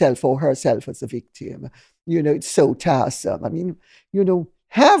himself or herself as a victim. It's so tiresome. I mean,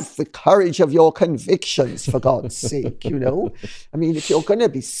 have the courage of your convictions, for God's sake, I mean, if you're going to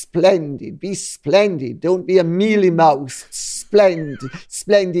be splendid, be splendid. Don't be a mealy-mouthed,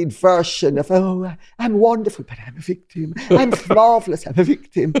 splendid version of, oh, I'm wonderful, but I'm a victim. I'm marvelous, I'm a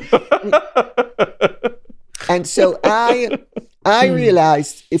victim. And so I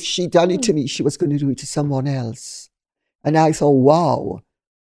realized if she'd done it to me, she was going to do it to someone else. And I thought, wow.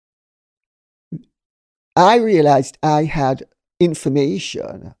 I realized I had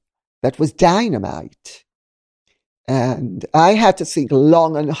information that was dynamite. And I had to think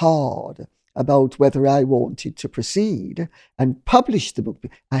long and hard about whether I wanted to proceed and publish the book.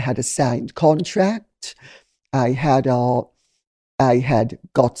 I had a signed contract. I had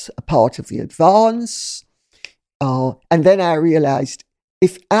got a part of the advance. And then I realized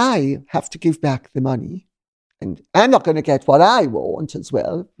if I have to give back the money, and I'm not going to get what I want as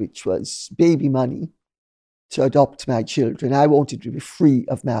well, which was baby money to adopt my children. I wanted to be free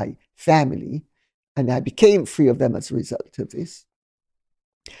of my family, and I became free of them as a result of this.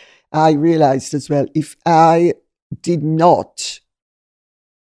 I realized as well, if I did not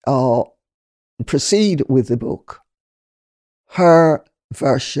proceed with the book, her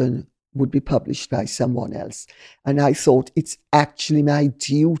version would be published by someone else. And I thought it's actually my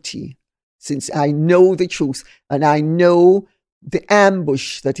duty, since I know the truth and I know the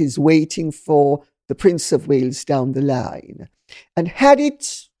ambush that is waiting for the Prince of Wales down the line. And had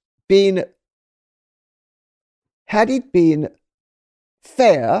it been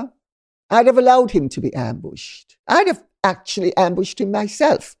fair, I'd have allowed him to be ambushed. I'd have actually ambushed him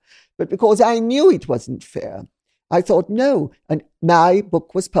myself. But because I knew it wasn't fair, I thought, no. And my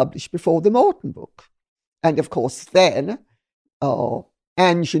book was published before the Morton book. And of course, then,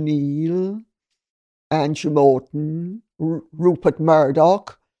 Andrew Neil, Andrew Morton, Rupert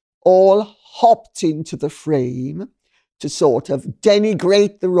Murdoch, all hopped into the frame to sort of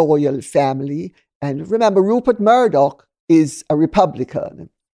denigrate the royal family. And remember, Rupert Murdoch is a Republican.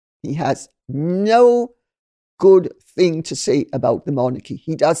 He has no good thing to say about the monarchy.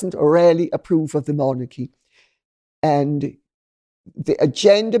 He doesn't really approve of the monarchy. And the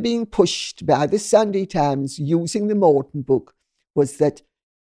agenda being pushed by the Sunday Times using the Morton book was that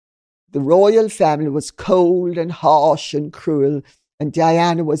the royal family was cold and harsh and cruel, and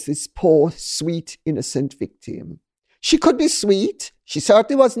Diana was this poor, sweet, innocent victim. She could be sweet, she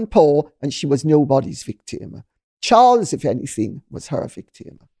certainly wasn't poor, and she was nobody's victim. Charles, if anything, was her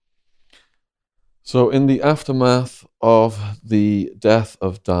victim. So in the aftermath of the death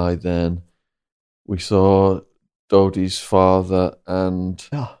of Di then, we saw Dodi's father and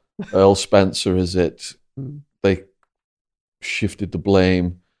Earl Spencer, they shifted the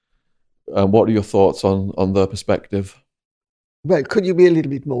blame. What are your thoughts on their perspective? Well, could you be a little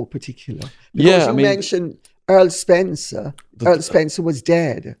bit more particular? Because you mentioned Earl Spencer. Earl Spencer was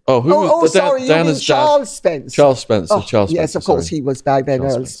dead. Oh, who was sorry, you mean Charles Spencer. Charles Spencer. Yes, of course, he was by then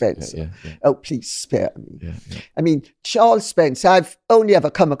Earl Spencer. Yeah. Oh, please spare me. Yeah. I mean, Charles Spencer, I've only ever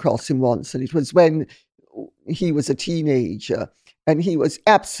come across him once, and it was when he was a teenager, and he was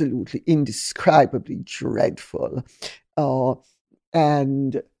absolutely indescribably dreadful.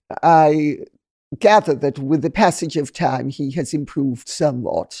 And I gather that with the passage of time, he has improved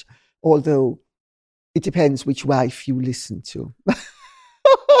somewhat, although it depends which wife you listen to.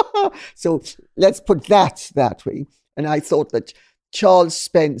 So let's put that way. And I thought that Charles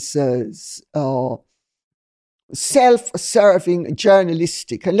Spencer's self-serving,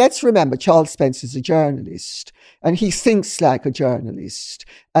 journalistic, and let's remember Charles Spencer's a journalist, and he thinks like a journalist,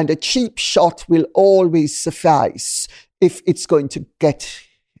 and a cheap shot will always suffice if it's going to get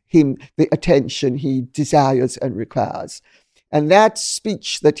him the attention he desires and requires. And that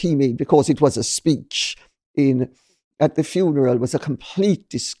speech that he made, because it was a speech at the funeral, was a complete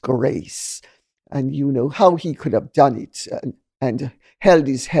disgrace. And you know how he could have done it and held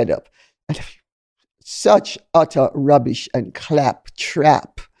his head up. And such utter rubbish and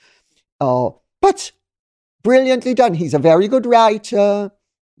claptrap. But brilliantly done. He's a very good writer.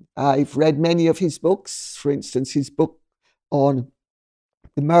 I've read many of his books. For instance, his book on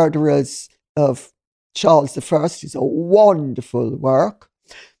the murderers of Charles I is a wonderful work.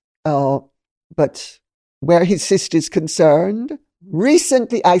 But where his sister's concerned.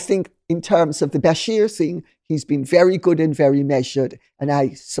 Recently, I think in terms of the Bashir thing, he's been very good and very measured, and I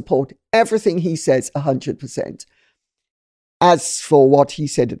support everything he says 100%. As for what he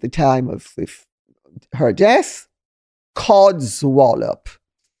said at the time of her death, codswallop.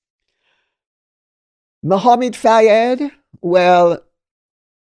 Mohammed Fayed, well,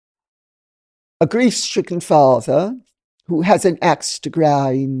 a grief-stricken father who has an axe to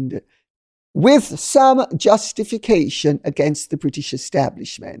grind with some justification against the British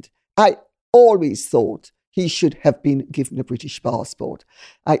establishment. I always thought he should have been given a British passport.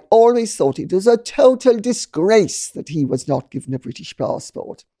 I always thought it was a total disgrace that he was not given a British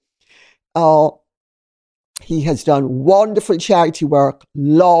passport. He has done wonderful charity work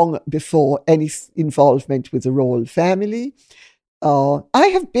long before any involvement with the royal family. I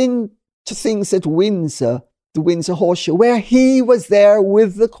have been to things at Windsor, the Windsor Horse Show, where he was there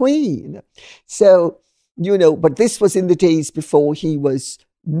with the Queen. So, but this was in the days before he was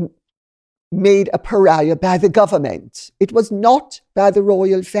made a pariah by the government. It was not by the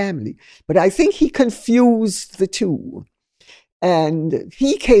royal family. But I think he confused the two. And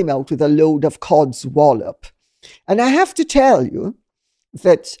he came out with a load of codswallop. And I have to tell you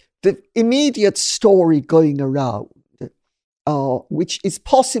that the immediate story going around, which is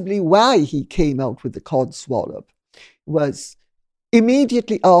possibly why he came out with the codswallop, was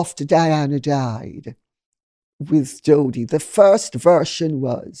immediately after Diana died with Dodi. The first version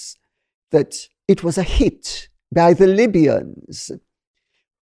was that it was a hit by the Libyans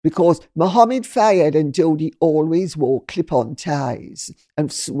because Mohammed Fayed and Dodi always wore clip-on ties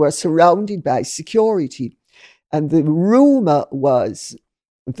and were surrounded by security. And the rumor was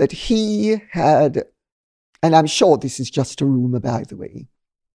that he had, and I'm sure this is just a rumor, by the way,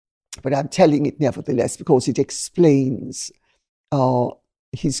 but I'm telling it nevertheless because it explains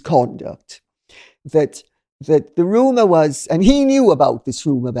his conduct, that the rumor was, and he knew about this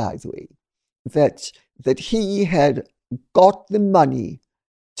rumor, by the way, that he had got the money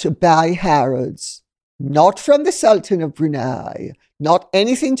to buy Harrods, not from the Sultan of Brunei, not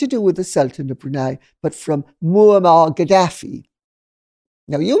anything to do with the Sultan of Brunei, but from Muammar Gaddafi.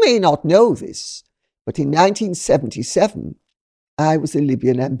 Now, you may not know this, but in 1977, I was a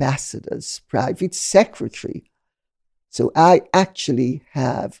Libyan ambassador's private secretary. So I actually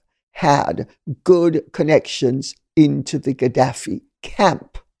have had good connections into the Gaddafi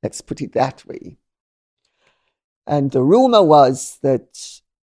camp. Let's put it that way. And the rumor was that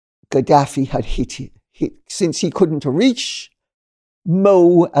Gaddafi had hit since he couldn't reach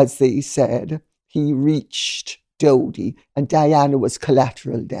Mo, as they said, he reached Dodi, and Diana was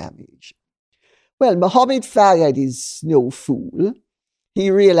collateral damage. Well, Mohammed Fayed is no fool. He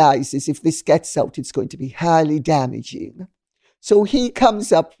realizes if this gets out, it's going to be highly damaging. So he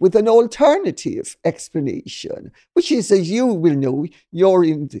comes up with an alternative explanation, which is, as you will know, you're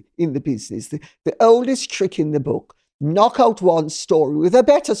in the business, the oldest trick in the book: knock out one story with a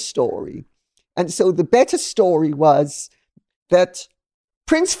better story. And so the better story was that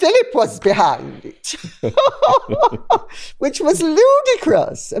Prince Philip was behind it, which was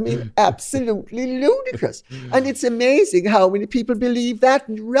ludicrous. I mean, absolutely ludicrous. And it's amazing how many people believe that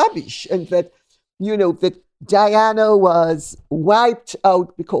rubbish, and that, that Diana was wiped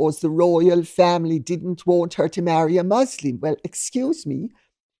out because the royal family didn't want her to marry a Muslim. Well, excuse me,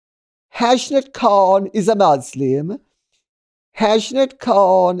 Hajnat Khan is a Muslim. Hajnat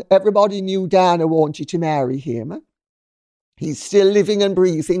Khan, everybody knew Diana wanted to marry him. He's still living and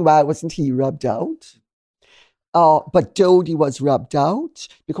breathing. Why wasn't he rubbed out? But Dodi was rubbed out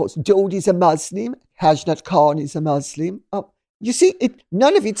because Dodi's a Muslim. Hajnat Khan is a Muslim. You see,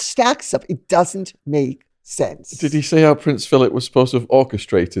 none of it stacks up. It doesn't make sense. Did he say how Prince Philip was supposed to have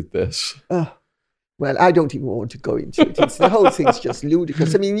orchestrated this? Well, I don't even want to go into it. The whole thing's just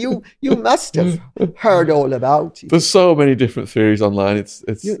ludicrous. I mean, you must have heard all about it. There's so many different theories online. It's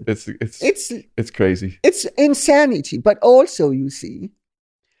crazy. It's insanity. But also, you see,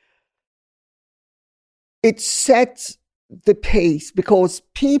 it sets the pace because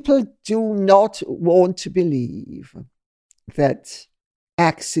people do not want to believe that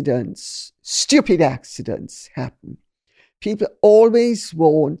stupid accidents happen. People always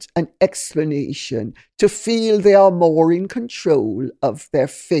want an explanation to feel they are more in control of their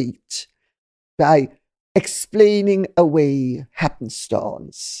fate by explaining away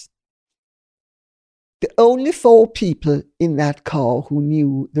happenstance. The only 4 people in that car who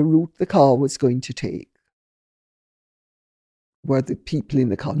knew the route the car was going to take were the people in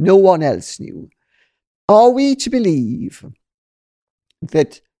the car. No one else knew. Are we to believe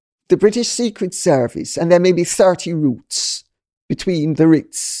that the British Secret Service, and there may be 30 routes between the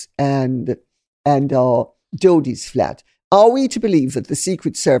Ritz and and Dodi's flat. Are we to believe that the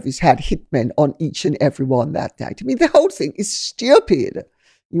Secret Service had hitmen on each and every one that night? I mean, the whole thing is stupid.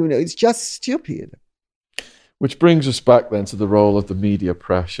 It's just stupid. Which brings us back then to the role of the media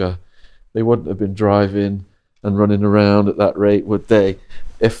pressure. They wouldn't have been driving and running around at that rate, would they,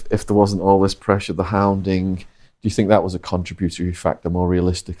 if there wasn't all this pressure, the hounding? Do you think that was a contributory factor, more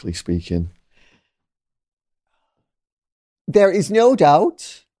realistically speaking? There is no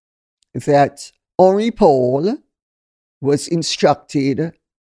doubt that Henri Paul was instructed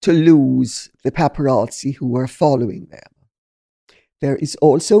to lose the paparazzi who were following them. There is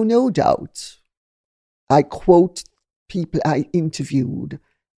also no doubt, I quote people I interviewed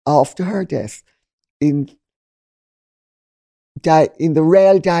after her death, in the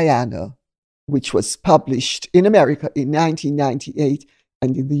Real Diana, which was published in America in 1998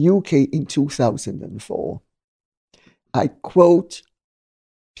 and in the UK in 2004. I quote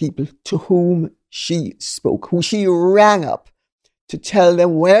people to whom she spoke, who she rang up to tell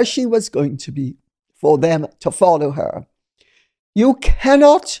them where she was going to be for them to follow her. You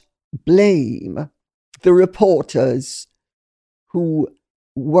cannot blame the reporters who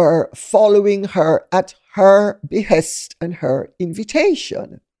were following her at her behest and her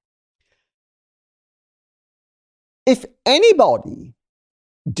invitation. If anybody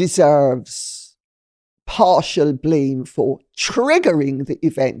deserves partial blame for triggering the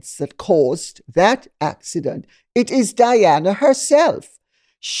events that caused that accident, it is Diana herself.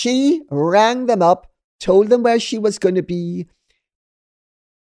 She rang them up, told them where she was going to be.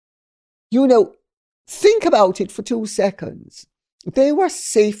 Think about it for 2 seconds. They were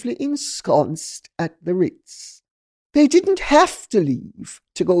safely ensconced at the Ritz. They didn't have to leave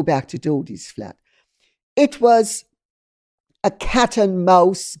to go back to Dodi's flat. It was a cat and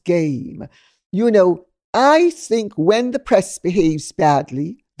mouse game. I think when the press behaves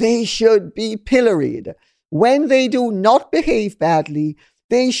badly, they should be pilloried. When they do not behave badly,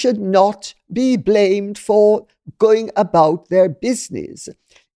 they should not be blamed for going about their business.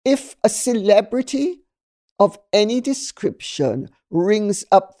 If a celebrity of any description rings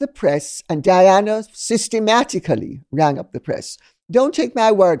up the press, and Diana systematically rang up the press, don't take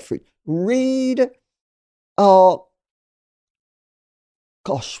my word for it. Read,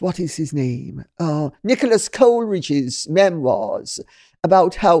 what is his name? Nicholas Coleridge's memoirs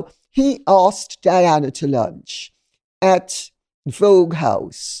about how he asked Diana to lunch at Vogue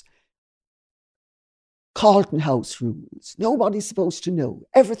House. Carlton House rules. Nobody's supposed to know.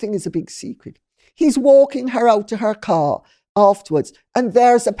 Everything is a big secret. He's walking her out to her car afterwards, and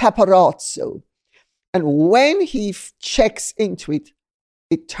there's a paparazzo. And when he checks into it,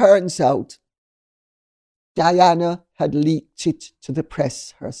 it turns out Diana had leaked it to the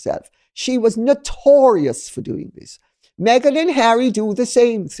press herself. She was notorious for doing this. Meghan and Harry do the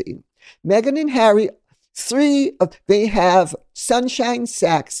same thing. Meghan and Harry, they have sunshine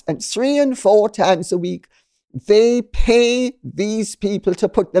sacks, and 3 and 4 times a week, they pay these people to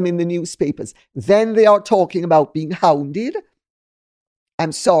put them in the newspapers. Then they are talking about being hounded.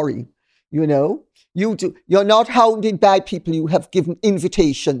 I'm sorry, you're not hounded by people you have given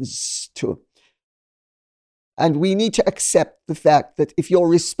invitations to. And we need to accept the fact that if you're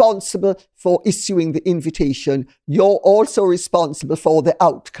responsible for issuing the invitation, you're also responsible for the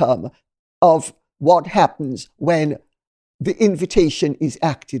outcome of what happens when the invitation is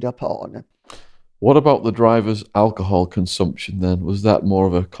acted upon. What about the driver's alcohol consumption then? Was that more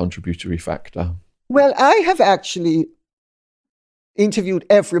of a contributory factor? Well, I have actually interviewed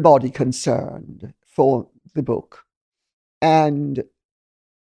everybody concerned for the book. And,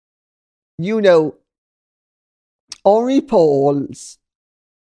 Henri Paul's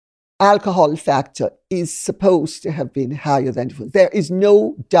alcohol factor is supposed to have been higher than before. There is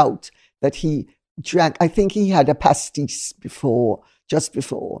no doubt that he drank. I think he had a pastis just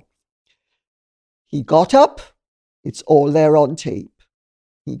before. He got up. It's all there on tape.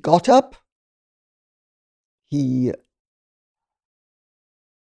 He got up. He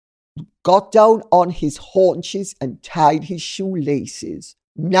got down on his haunches and tied his shoelaces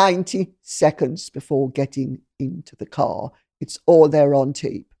 90 seconds before getting into the car. It's all there on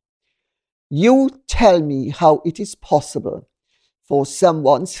tape. You tell me how it is possible for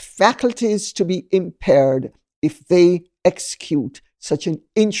someone's faculties to be impaired if they execute such an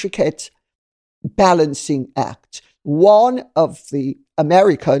intricate balancing act. One of the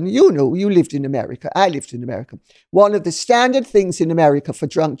American, you lived in America, I lived in America. One of the standard things in America for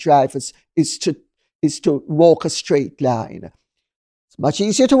drunk drivers is to walk a straight line. It's much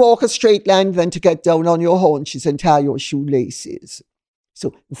easier to walk a straight line than to get down on your haunches and tie your shoelaces.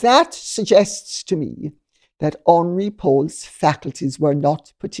 So that suggests to me that Henri Paul's faculties were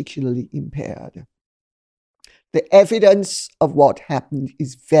not particularly impaired. The evidence of what happened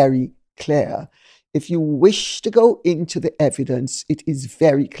is very clear. If you wish to go into the evidence, it is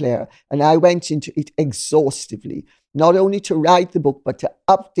very clear. And I went into it exhaustively, not only to write the book, but to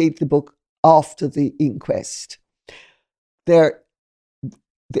update the book after the inquest.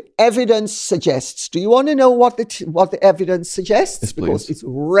 The evidence suggests. Do you want to know what the evidence suggests? Yes, because please. it's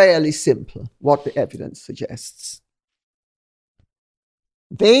really simple what the evidence suggests.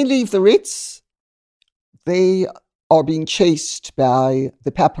 They leave the Ritz. They are being chased by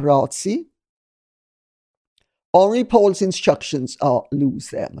the paparazzi. Henri Paul's instructions are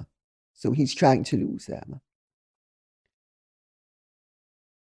lose them. So he's trying to lose them.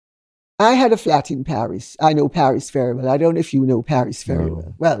 I had a flat in Paris. I know Paris very well. I don't know if you know Paris very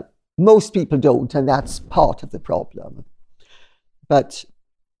well. Well, most people don't, and that's part of the problem. But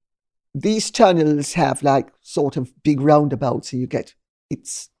these tunnels have like sort of big roundabouts, and you get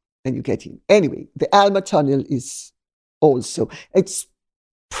in. Anyway, the Alma Tunnel is also, it's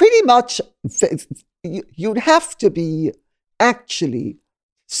pretty much, you'd have to be actually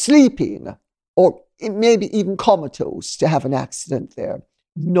sleeping or maybe even comatose to have an accident there,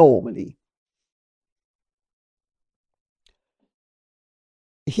 normally.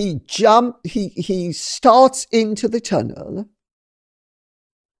 He starts into the tunnel,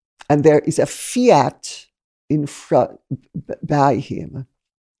 and there is a Fiat in front by him,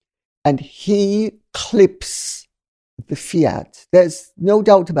 and he clips the Fiat. There's no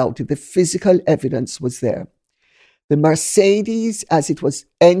doubt about it. The physical evidence was there. The Mercedes, as it was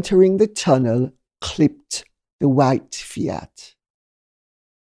entering the tunnel, clipped the white Fiat.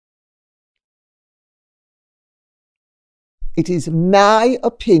 It is my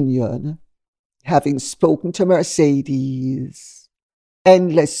opinion, having spoken to Mercedes,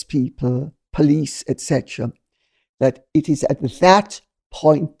 endless people, police, etc., that it is at that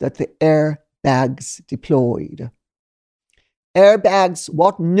point that the airbags deployed. Airbags,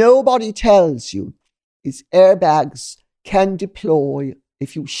 what nobody tells you is airbags can deploy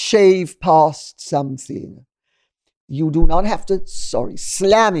if you shave past something. You do not have to,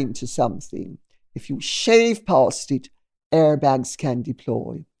 slam into something. If you shave past it, airbags can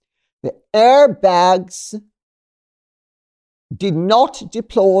deploy. The airbags did not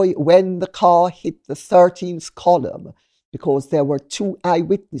deploy when the car hit the 13th column, because there were two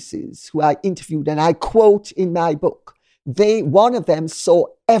eyewitnesses who I interviewed, and I quote in my book. One of them saw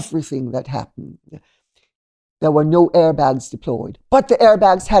everything that happened. There were no airbags deployed, but the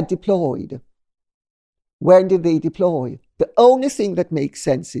airbags had deployed. When did they deploy? The only thing that makes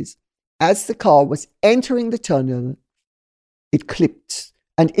sense is, as the car was entering the tunnel, it clipped,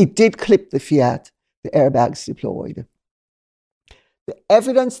 and it did clip the Fiat. The airbags deployed. The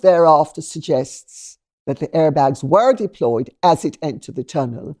evidence thereafter suggests that the airbags were deployed as it entered the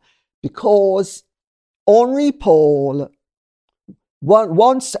tunnel, because Henri Paul,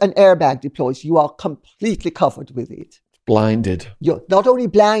 once an airbag deploys, you are completely covered with it. Blinded. You're not only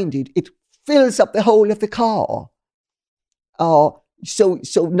blinded, it fills up the whole of the car. So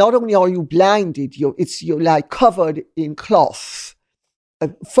not only are you blinded, you're like covered in cloth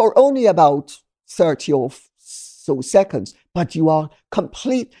for only about 30 or so seconds, but you are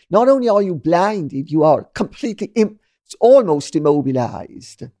complete. Not only are you blinded, you are completely, almost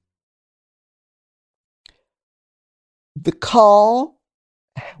immobilized. The car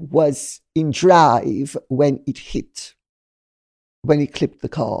was in drive when it clipped the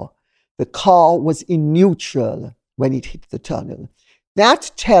car. The car was in neutral when it hit the tunnel.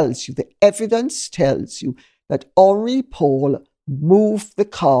 That tells you, the evidence tells you that Henri Paul moved the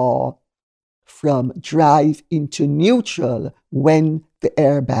car from drive into neutral when the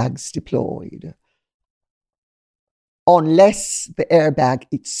airbags deployed. Unless the airbag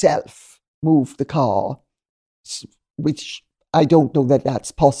itself moved the car, which I don't know that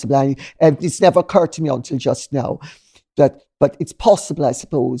that's possible. It's never occurred to me until just now. But it's possible, I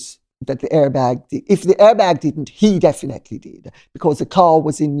suppose, that the airbag did. If the airbag didn't, he definitely did, because the car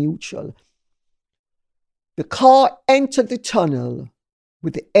was in neutral. The car entered the tunnel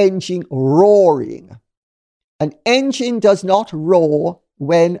with the engine roaring. An engine does not roar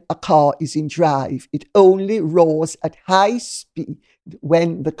when a car is in drive. It only roars at high speed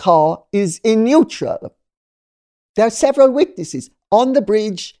when the car is in neutral. There are several witnesses on the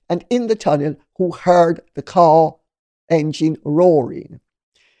bridge and in the tunnel who heard the car engine roaring.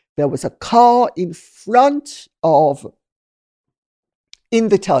 There was a car in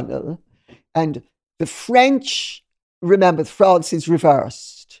the tunnel, and the French, remember, France is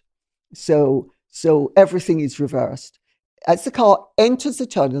reversed. So everything is reversed. As the car enters the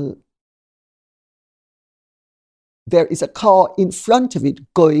tunnel, there is a car in front of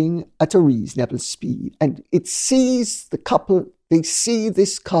it going at a reasonable speed. And it sees the couple, they see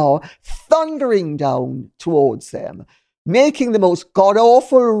this car thundering down towards them, making the most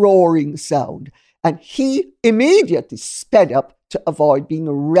god-awful roaring sound. And he immediately sped up to avoid being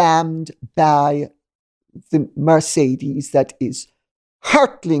rammed by the Mercedes that is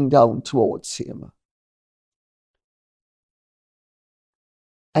hurtling down towards him.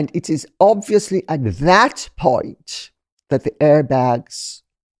 And it is obviously at that point that the airbags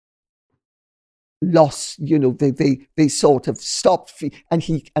lost, they sort of stopped,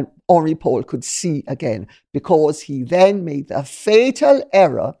 and Henri Paul could see again, because he then made the fatal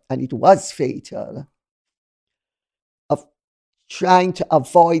error, and it was fatal, of trying to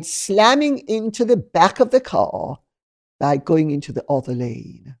avoid slamming into the back of the car by going into the other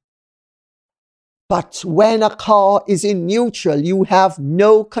lane. But when a car is in neutral, you have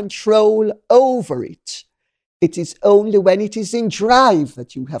no control over it. It is only when it is in drive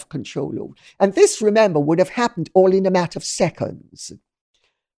that you have control over. And this, remember, would have happened all in a matter of seconds.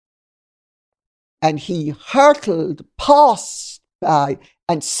 And he hurtled past by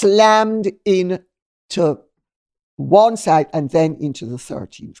and slammed into one side and then into the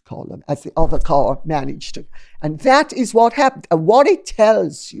 13th column as the other car managed to. And that is what happened. And what it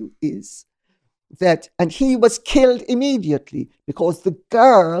tells you is that, and he was killed immediately because the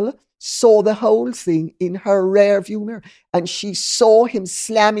girl saw the whole thing in her rear view mirror, and she saw him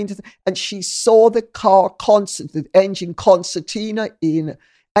slam into and she saw the car the engine concertina in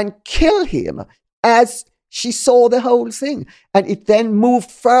and kill him as she saw the whole thing. And it then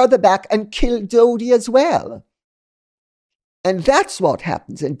moved further back and killed Dodi as well. And that's what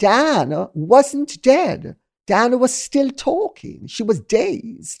happens. And Diana wasn't dead. Diana was still talking. She was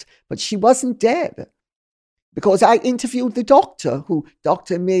dazed, but she wasn't dead. Because I interviewed the doctor,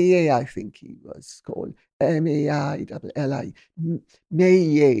 Dr. Maillet, I think he was called, M-A-I-L-L-I,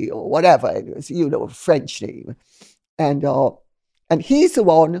 Maillet, or whatever it was, a French name. And he's the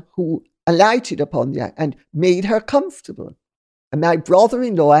one who alighted upon that and made her comfortable. And my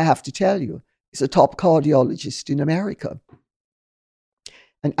brother-in-law, I have to tell you, is a top cardiologist in America.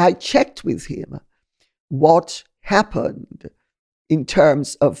 And I checked with him what happened in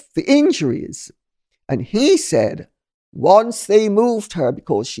terms of the injuries. And he said, once they moved her,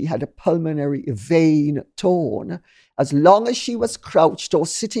 because she had a pulmonary vein torn, as long as she was crouched or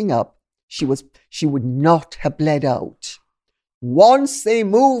sitting up, she would not have bled out. Once they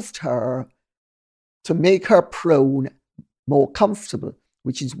moved her to make her prone, more comfortable,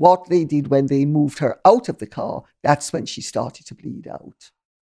 which is what they did when they moved her out of the car, that's when she started to bleed out.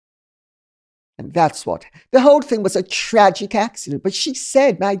 And that's what, the whole thing was a tragic accident. But she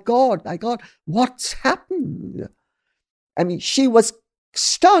said, my God, what's happened? I mean, she was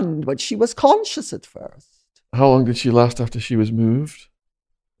stunned, but she was conscious at first. How long did she last after she was moved?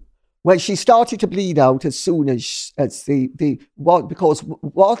 Well, she started to bleed out as soon as because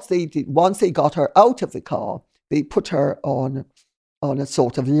what they did, once they got her out of the car, they put her on a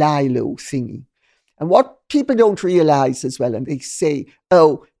sort of lilo thingy. And what people don't realize as well, and they say,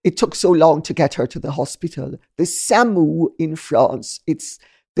 oh, it took so long to get her to the hospital. The SAMU in France,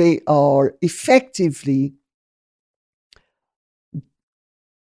 they are effectively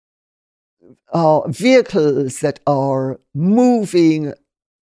vehicles that are moving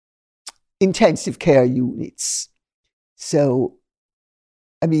intensive care units. So,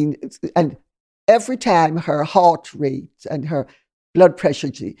 I mean, and every time her heart rate and her blood pressure,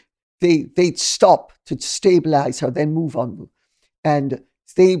 they'd stop to stabilize her, then move on.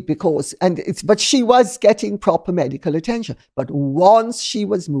 But she was getting proper medical attention. But once she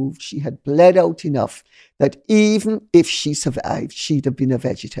was moved, she had bled out enough that even if she survived, she'd have been a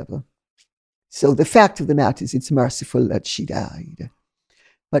vegetable. So the fact of the matter is, it's merciful that she died.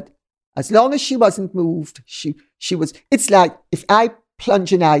 But as long as she wasn't moved, she was. It's like if I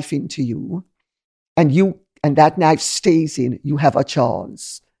plunge a knife into you, and that knife stays in, you have a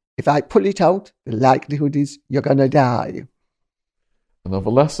chance. If I pull it out, the likelihood is you're gonna die. Another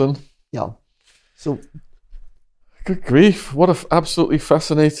lesson. Yeah. So, good grief! What an absolutely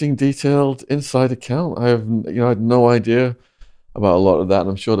fascinating, detailed inside account. I had no idea about a lot of that, and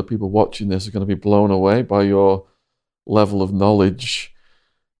I'm sure the people watching this are going to be blown away by your level of knowledge.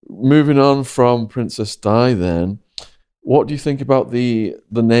 Moving on from Princess Di, then, what do you think about the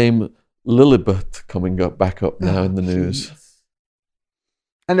name Lilibet coming back up now in the news? Geez.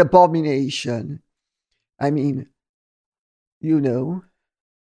 An abomination. I mean,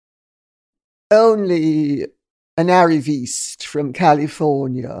 only an arriviste from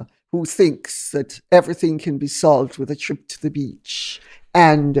California who thinks that everything can be solved with a trip to the beach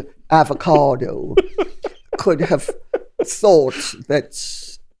and avocado could have thought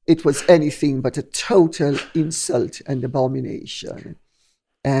that it was anything but a total insult and abomination.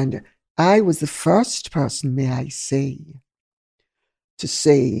 And I was the first person, may I say, to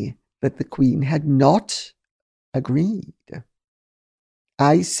say that the Queen had not agreed.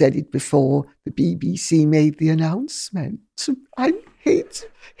 I said it before the BBC made the announcement. I hate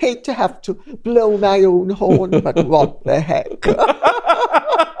to have to blow my own horn, but what the heck?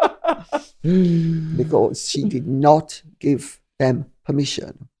 Because she did not give them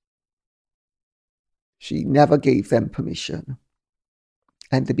permission. She never gave them permission.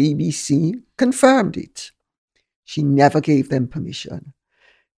 And the BBC confirmed it. She never gave them permission.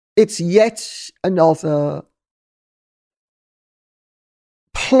 It's yet another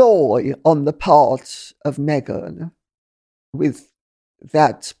ploy on the part of Meghan with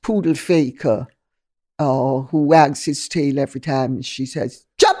that poodle faker who wags his tail every time she says,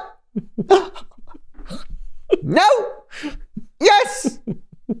 jump! No! Yes!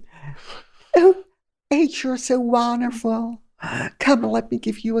 Oh, H, you're so wonderful. Come, let me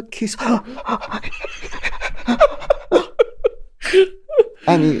give you a kiss.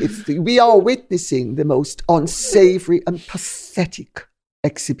 I mean, we are witnessing the most unsavory and pathetic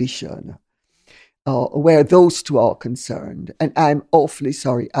exhibition where those two are concerned. And I'm awfully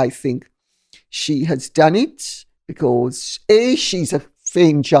sorry. I think she has done it because A, she's a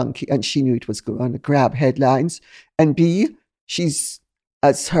fame junkie and she knew it was going to grab headlines. And B, she's,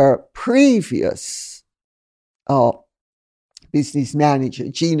 as her previous business manager,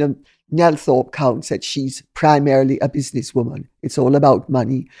 Gina Nelthorpe Count, said she's primarily a businesswoman. It's all about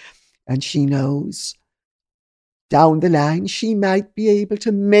money. And she knows down the line she might be able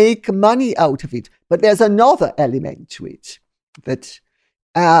to make money out of it. But there's another element to it that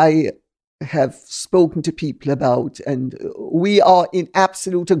I have spoken to people about, and we are in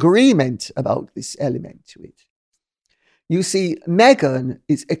absolute agreement about this element to it. You see, Meghan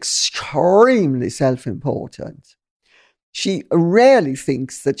is extremely self-important. She rarely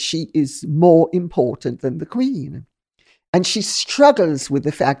thinks that she is more important than the Queen. And she struggles with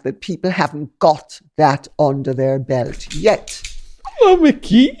the fact that people haven't got that under their belt yet. Hello,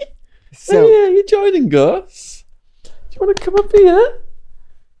 Mickey. So, yeah, you're joining us. Do you want to come up here?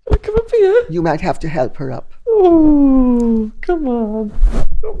 You might have to help her up. Oh, come on.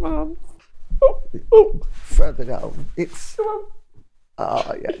 Oh. Further down. It's... Come on.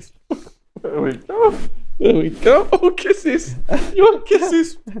 Ah, yes. There we go. Oh, kisses. You want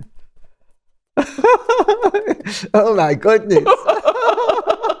kisses? Oh, my goodness.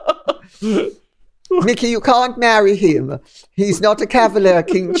 Mickey, you can't marry him. He's not a Cavalier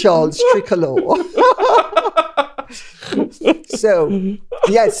King Charles Tricolor. So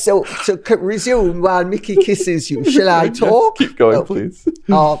resume while Mickey kisses you. Shall I talk? Keep going, please.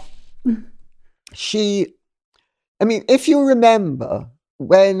 If you remember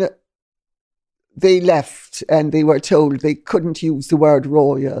when they left and they were told they couldn't use the word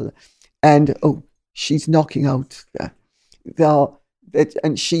royal, and she's knocking out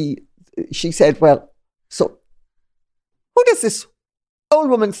and she said, well, so who does this old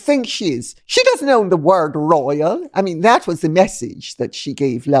woman think she is? She doesn't own the word royal. I mean, that was the message that she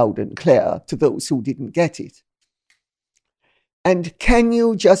gave loud and clear to those who didn't get it. And can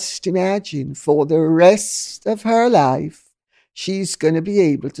you just imagine, for the rest of her life, she's going to be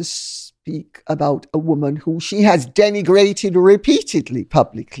able to speak about a woman who she has denigrated repeatedly,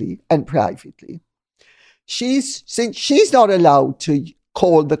 publicly and privately. Since she's not allowed to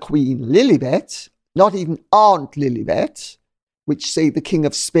call the Queen Lilibet, not even Aunt Lilibet, which, say, the King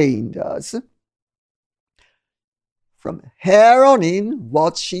of Spain does. From here on in,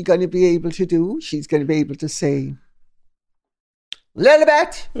 what's she going to be able to do? She's going to be able to say,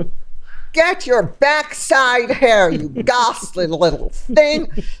 Lilibet, get your backside here, you ghastly little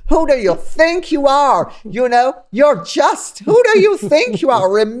thing. Who do you think you are? You know, who do you think you are?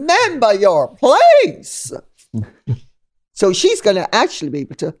 Remember your place. So she's going to actually be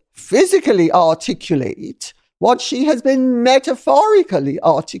able to physically articulate what she has been metaphorically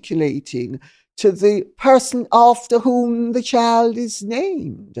articulating to the person after whom the child is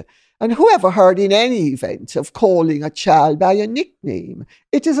named. And who ever heard in any event of calling a child by a nickname?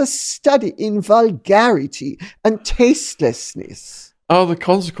 It is a study in vulgarity and tastelessness. Are there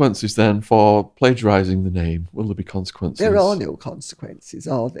consequences then for plagiarising the name? Will there be consequences? There are no consequences,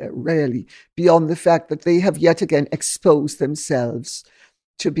 are there, really, beyond the fact that they have yet again exposed themselves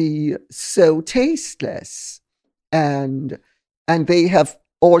to be so tasteless. And they have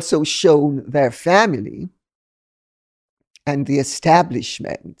also shown their family and the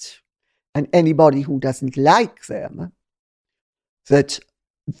establishment and anybody who doesn't like them that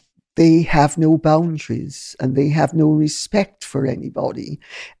they have no boundaries and they have no respect for anybody.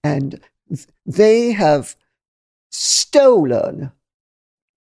 And they have stolen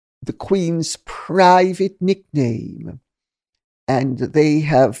the Queen's private nickname, and they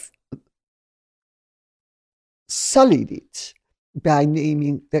have sullied it by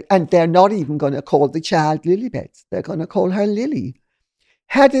naming, and they're not even going to call the child Lilibet. They're going to call her Lily.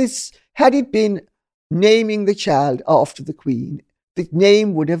 Had it been naming the child after the Queen, the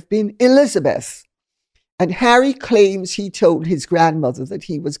name would have been Elizabeth. And Harry claims he told his grandmother that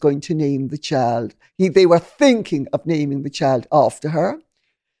he was going to name the child. They were thinking of naming the child after her.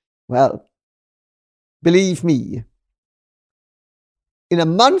 Well, believe me, in a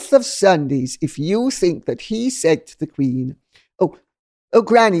month of Sundays, if you think that he said to the Queen, oh,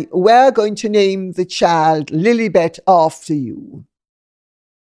 Granny, we're going to name the child Lilibet after you.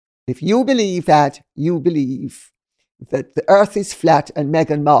 If you believe that, you believe that the earth is flat and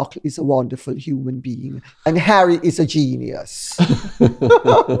Meghan Markle is a wonderful human being and Harry is a genius.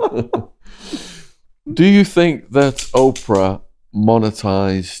 Do you think that Oprah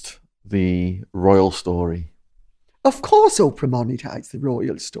monetized the royal story? Of course Oprah monetized the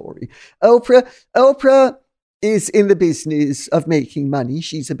royal story. Oprah is in the business of making money.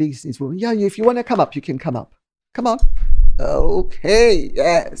 She's a businesswoman. Yeah, if you want to come up, you can come up. Come on. Okay,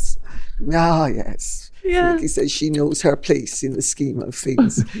 yes. Ah, yes. Yeah. He says she knows her place in the scheme of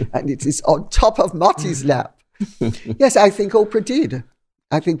things, and it is on top of Marty's lap. Yes, I think Oprah did.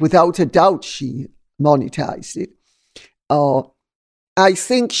 I think without a doubt she monetized it. I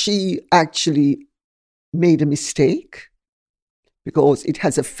think she actually made a mistake because it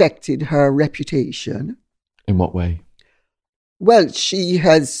has affected her reputation. In what way? Well, she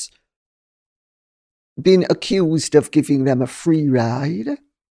has been accused of giving them a free ride,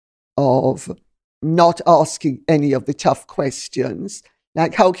 of not asking any of the tough questions.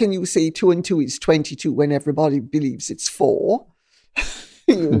 Like, how can you say 2 and 2 is 22 when everybody believes it's 4?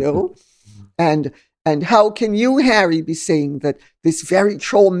 You know? And how can you, Harry, be saying that this very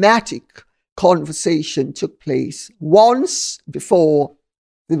traumatic conversation took place once before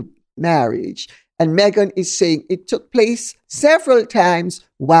the marriage, and Meghan is saying it took place several times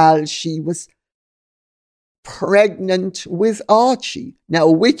while she was pregnant with Archie. Now,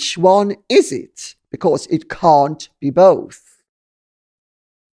 which one is it? Because it can't be both.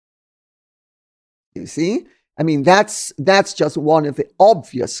 You see? I mean, that's just one of the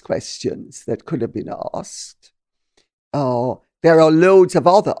obvious questions that could have been asked. There are loads of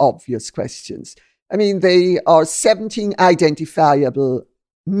other obvious questions. I mean, they are 17 identifiable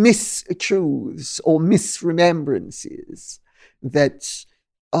mistruths or misremembrances that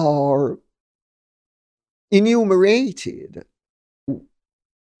are enumerated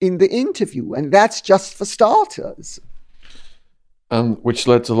in the interview, and that's just for starters. And which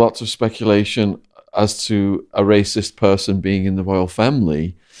led to lots of speculation as to a racist person being in the royal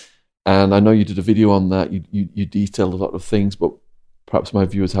family. And I know you did a video on that. You detailed a lot of things, but perhaps my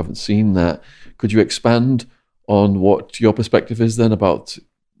viewers haven't seen that. Could you expand on what your perspective is then about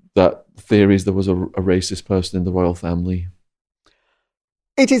that theories there was a racist person in the royal family?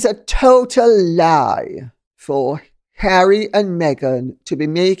 It is a total lie for Harry and Meghan to be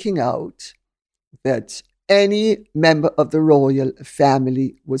making out that any member of the royal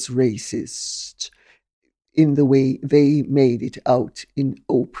family was racist in the way they made it out in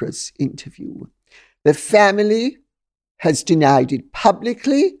Oprah's interview. The family has denied it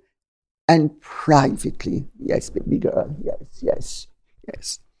publicly and privately. Yes, baby girl. Yes.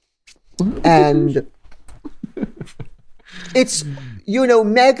 And it's,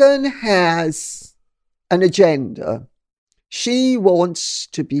 Meghan has an agenda. She wants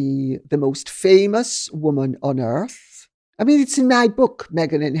to be the most famous woman on earth. I mean, it's in my book,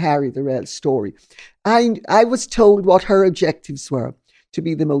 Meghan and Harry, The Real Story. I was told what her objectives were: to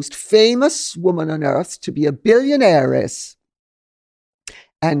be the most famous woman on earth, to be a billionairess,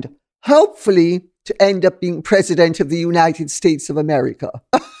 and hopefully to end up being president of the United States of America.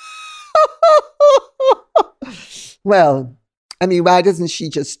 Well, I mean, why doesn't she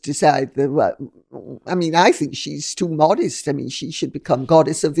just decide that, well, I mean, I think she's too modest. I mean, she should become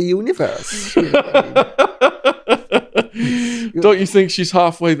goddess of the universe. Don't you think she's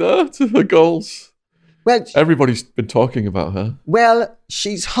halfway there to her goals? Well, everybody's been talking about her. Well,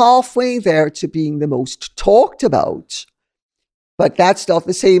 she's halfway there to being the most talked about, but that's not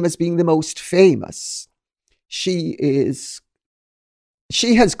the same as being the most famous. She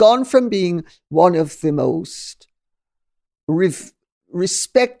has gone from being one of the most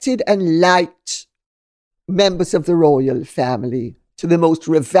respected and liked members of the royal family to the most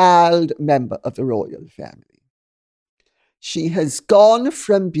reviled member of the royal family. She has gone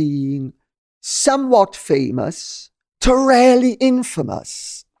from being somewhat famous to really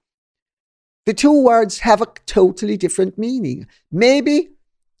infamous. The two words have a totally different meaning. Maybe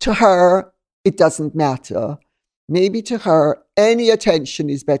to her, it doesn't matter. Maybe to her, any attention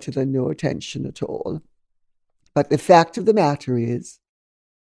is better than no attention at all. But the fact of the matter is,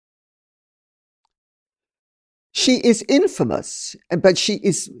 she is infamous, but she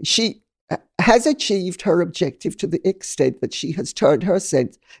has achieved her objective to the extent that she has turned herself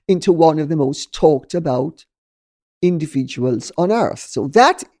into one of the most talked about individuals on earth. So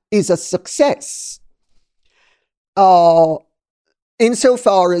that is a success.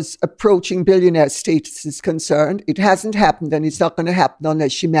 Insofar as approaching billionaire status is concerned, it hasn't happened, and it's not going to happen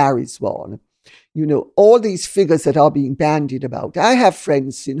unless she marries one. You know, all these figures that are being bandied about. I have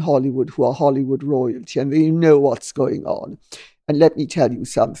friends in Hollywood who are Hollywood royalty, and they know what's going on. And let me tell you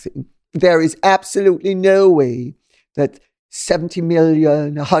something. There is absolutely no way that 70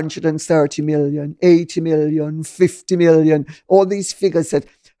 million, 130 million, 80 million, 50 million, all these figures that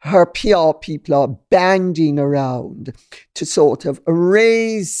her PR people are banding around to sort of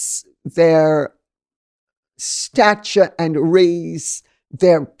raise their stature and raise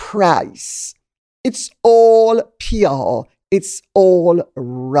their price. It's all PR. It's all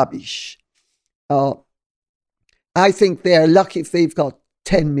rubbish. I think they're lucky if they've got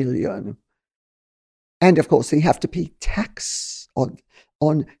 10 million. And of course, they have to pay tax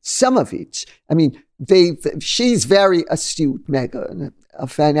on some of it. I mean, she's very astute, Meghan,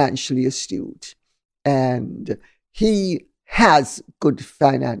 financially astute. And he has good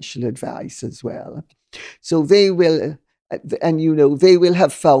financial advice as well. So they will, and you know, they will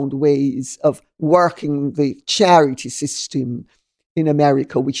have found ways of working the charity system in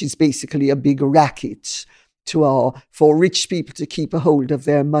America, which is basically a big racket for rich people to keep a hold of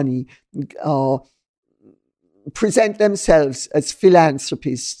their money, present themselves as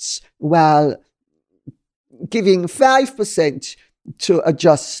philanthropists while giving 5% to a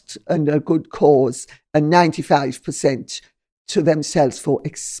just and a good cause and 95% to themselves for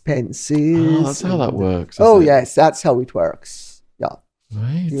expenses. Oh, that's how that works. Yes, that's how it works. Yeah.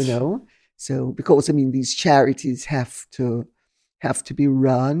 Right. You know? So, because, I mean, these charities have to be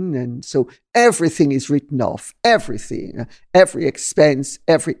run, and so everything is written off. Everything. Every expense,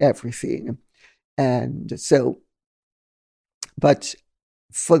 everything. And so, but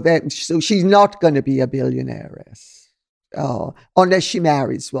for them, so she's not going to be a billionairess unless she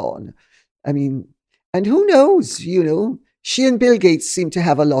marries one. I mean, and who knows, you know, she and Bill Gates seem to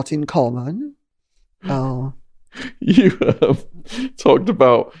have a lot in common. You talked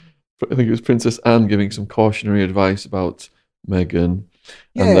about, I think it was Princess Anne giving some cautionary advice about Meghan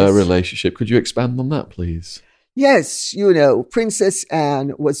and their relationship. Could you expand on that, please? Yes, you know, Princess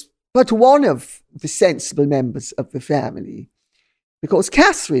Anne was but one of the sensible members of the family, because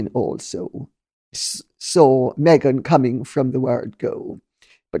Catherine also saw Meghan coming from the word go.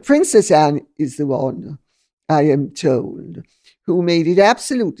 But Princess Anne is the one, I am told, who made it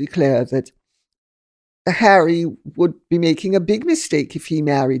absolutely clear that Harry would be making a big mistake if he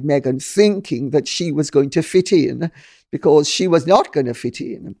married Meghan, thinking that she was going to fit in, because she was not going to fit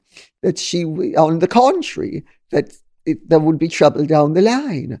in. That she, on the contrary, that there would be trouble down the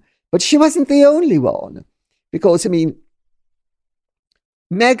line. But she wasn't the only one, because, I mean,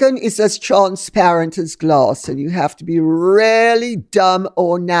 Meghan is as transparent as glass, and you have to be really dumb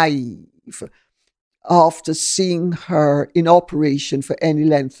or naive after seeing her in operation for any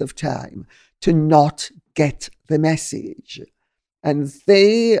length of time to not get the message. And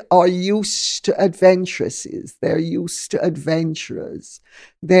they are used to adventuresses. They're used to adventurers.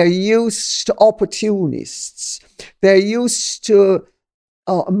 They're used to opportunists. They're used to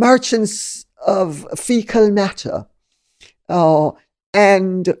merchants of fecal matter.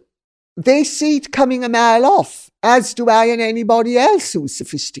 And they see it coming a mile off, as do I and anybody else who's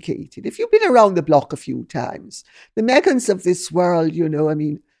sophisticated. If you've been around the block a few times, the Meghans of this world, you know, I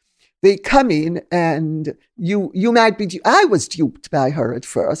mean, they come in and you might be, I was duped by her at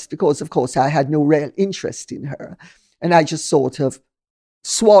first because, of course, I had no real interest in her. And I just sort of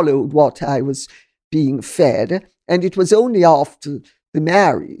swallowed what I was being fed. And it was only after the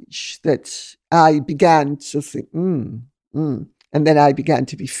marriage that I began to think, And then I began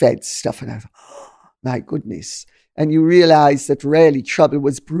to be fed stuff. And I thought, oh, my goodness. And you realize that really trouble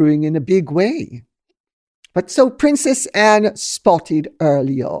was brewing in a big way. But so Princess Anne spotted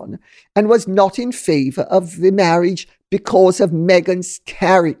early on and was not in favour of the marriage because of Meghan's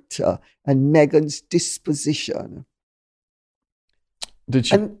character and Meghan's disposition.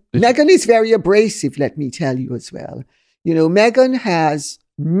 Meghan is very abrasive, let me tell you as well. You know, Meghan has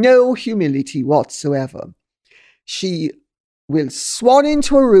no humility whatsoever. She will swan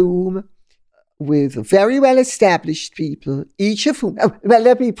into a room with very well-established people, each of whom,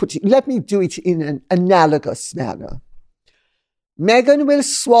 let me do it in an analogous manner. Meghan will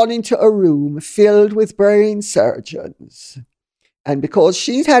swan into a room filled with brain surgeons. And because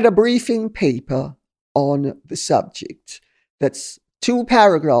she's had a briefing paper on the subject that's 2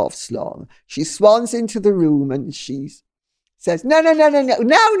 paragraphs long, she swans into the room and she says, no,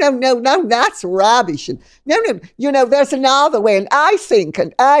 that's rubbish. And no, there's another way. And I think,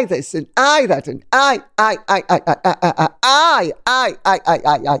 and I this, and I that, and I,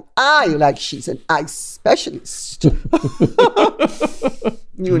 like she's an I specialist.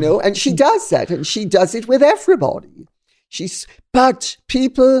 And she does that, and she does it with everybody. But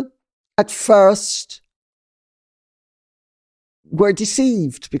people at first were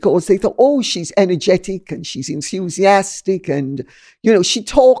deceived because they thought, oh, she's energetic and she's enthusiastic and, she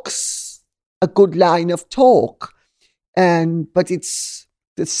talks a good line of talk. But it's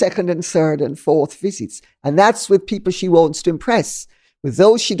the second and third and fourth visits. And that's with people she wants to impress. With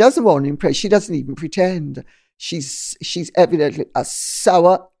those she doesn't want to impress, she doesn't even pretend. She's evidently a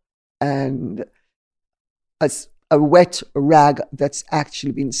sour and a wet rag that's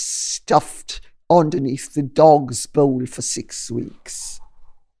actually been stuffed underneath the dog's bowl for 6 weeks.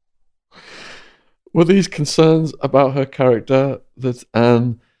 Were these concerns about her character that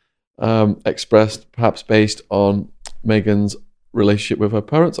Anne expressed perhaps based on Meghan's relationship with her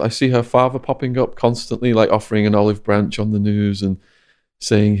parents? I see her father popping up constantly, like offering an olive branch on the news and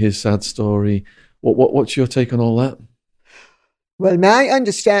saying his sad story. What's your take on all that? Well, my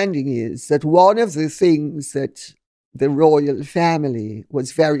understanding is that one of the things that the royal family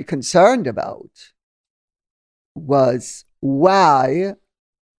was very concerned about was, why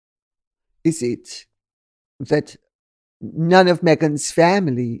is it that none of Meghan's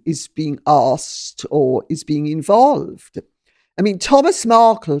family is being asked or is being involved? I mean, Thomas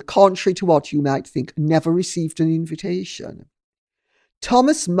Markle, contrary to what you might think, never received an invitation.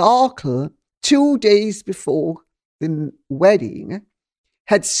 Thomas Markle, 2 days before the wedding,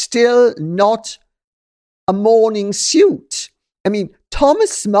 had still not a morning suit. I mean,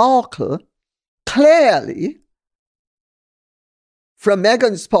 Thomas Markle clearly, from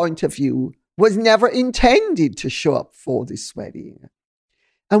Meghan's point of view, was never intended to show up for this wedding.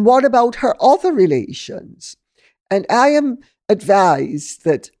 And what about her other relations? And I am advised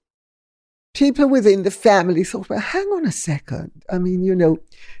that people within the family thought, well, hang on a second. I mean,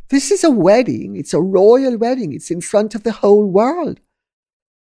 this is a wedding. It's a royal wedding. It's in front of the whole world.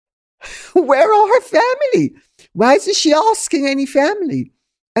 Where are her family? Why isn't she asking any family?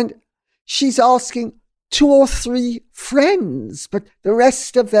 And she's asking 2 or 3 friends, but the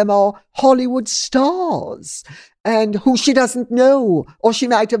rest of them are Hollywood stars and who she doesn't know, or she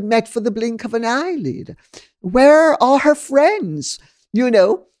might have met for the blink of an eyelid. Where are her friends?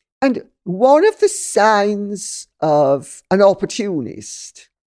 And one of the signs of an opportunist,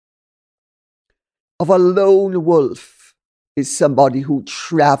 of a lone wolf, is somebody who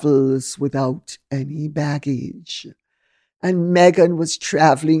travels without any baggage. And Meghan was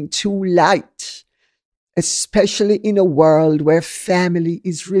traveling too light, especially in a world where family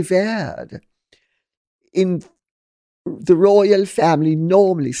is revered. In the royal family,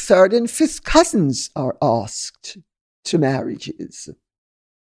 normally 3rd and 5th cousins are asked to marriages.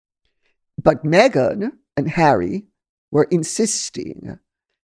 But Meghan and Harry were insisting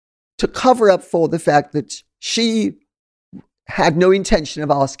to cover up for the fact that she had no intention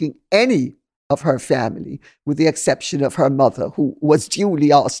of asking any of her family, with the exception of her mother, who was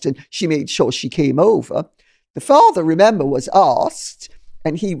duly asked, and she made sure she came over. The father, remember, was asked,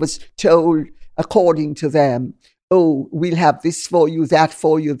 and he was told, according to them, oh, we'll have this for you, that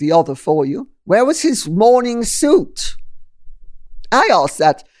for you, the other for you. Where was his morning suit? I asked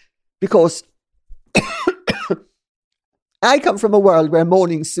that because I come from a world where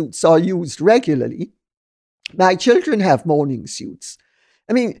morning suits are used regularly. My children have morning suits.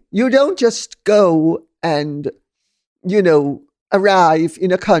 I mean, you don't just go and, arrive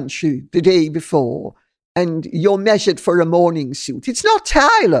in a country the day before and you're measured for a morning suit. It's not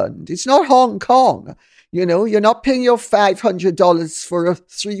Thailand. It's not Hong Kong. You're not paying your $500 for a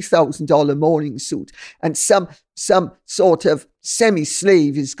 $3,000 morning suit. And some sort of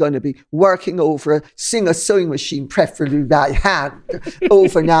semi-slave is going to be working over a Singer sewing machine, preferably by hand,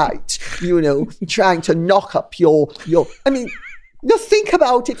 overnight, trying to knock up your. Think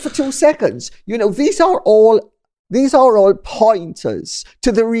about it for 2 seconds. These are all pointers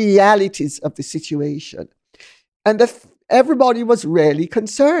to the realities of the situation. And everybody was really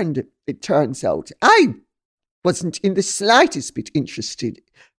concerned, it turns out. I wasn't in the slightest bit interested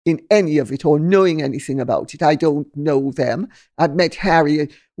in any of it or knowing anything about it. I don't know them. I've met Harry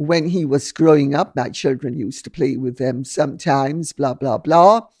when he was growing up. My children used to play with them sometimes, blah, blah,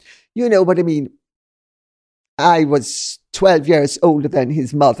 blah. But I mean, I was 12 years older than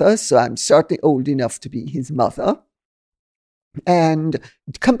his mother, so I'm certainly old enough to be his mother. And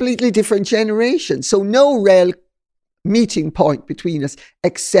completely different generation. So no real meeting point between us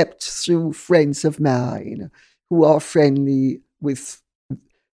except through friends of mine who are friendly with,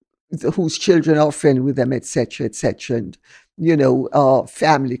 whose children are friendly with them, etc., and,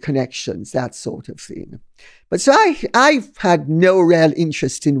 family connections, that sort of thing. But so I've had no real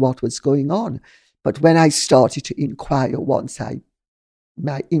interest in what was going on. But when I started to inquire once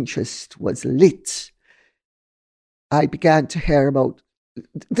my interest was lit, I began to hear about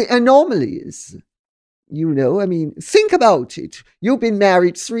the anomalies. I mean, think about it. You've been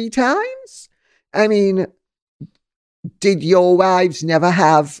married 3 times? I mean, did your wives never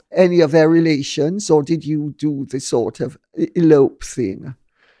have any of their relations, or did you do the sort of elope thing?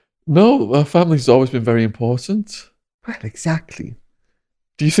 No, our family's always been very important. Well, exactly.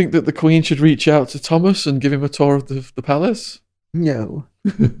 Do you think that the Queen should reach out to Thomas and give him a tour of the palace? No.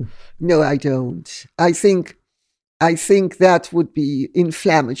 No, I don't. I think that would be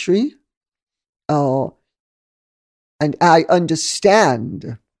inflammatory. And I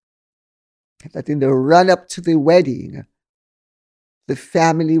understand that in the run-up to the wedding, the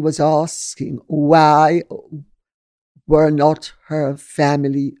family was asking why were not her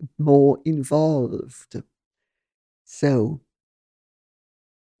family more involved. So,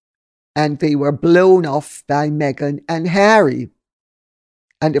 and they were blown off by Meghan and Harry.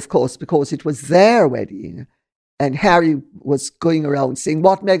 And of course, because it was their wedding, and Harry was going around saying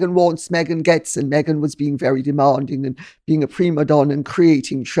what Meghan wants, Meghan gets, and Meghan was being very demanding and being a prima donna and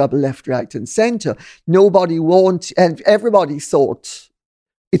creating trouble left, right, and centre. And everybody thought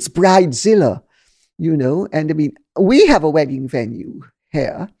it's Bridezilla, and I mean, we have a wedding venue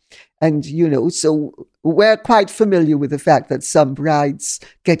here. And, so we're quite familiar with the fact that some brides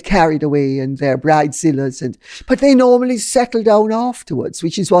get carried away and they're bridezillas, but they normally settle down afterwards,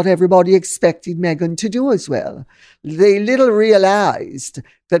 which is what everybody expected Meghan to do as well. They little realized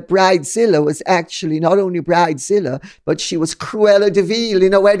that Bridezilla was actually not only Bridezilla, but she was Cruella de Vil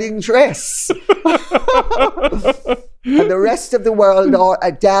in a wedding dress. And the rest of the world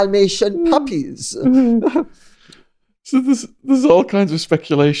are Dalmatian puppies. So there's all kinds of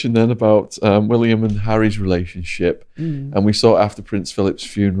speculation then about William and Harry's relationship. And we saw after Prince Philip's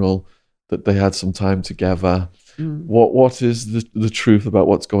funeral that they had some time together. What is the truth about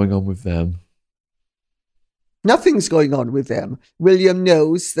what's going on with them? Nothing's going on with them. William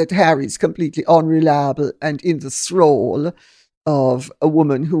knows that Harry's completely unreliable and in the thrall of a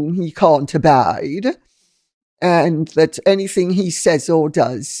woman whom he can't abide, and that anything he says or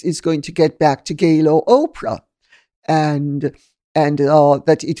does is going to get back to Gayle or Oprah. And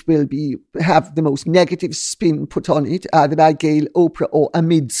that it will have the most negative spin put on it, either by Gayle, Oprah, or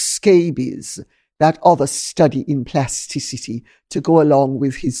amid scabies, that other study in plasticity, to go along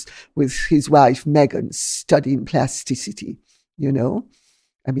with his wife Meghan's study in plasticity. I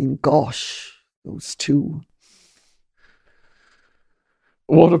mean, gosh, those two.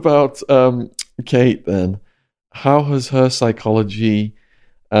 What about Kate then? How has her psychology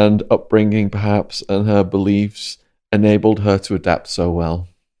and upbringing, perhaps, and her beliefs enabled her to adapt so well?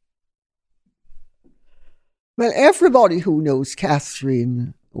 Well, everybody who knows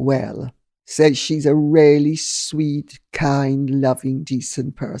Catherine well says she's a really sweet, kind, loving,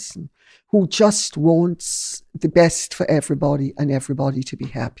 decent person who just wants the best for everybody and everybody to be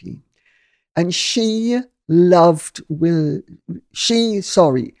happy. And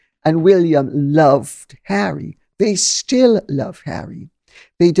and William loved Harry. They still love Harry.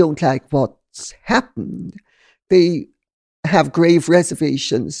 They don't like what's happened. They have grave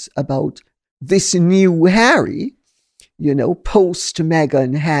reservations about this new Harry, post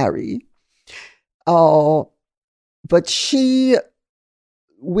Meghan Harry. But she's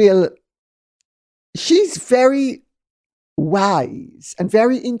very wise and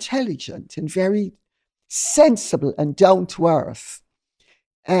very intelligent and very sensible and down to earth.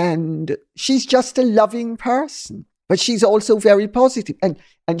 And she's just a loving person, but she's also very positive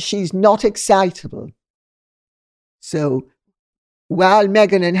and she's not excitable. So while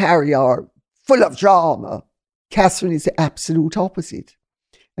Meghan and Harry are full of drama, Catherine is the absolute opposite.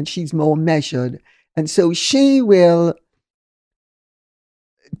 And she's more measured. And so she will,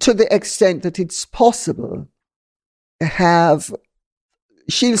 to the extent that it's possible,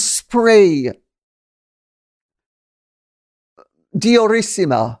 she'll spray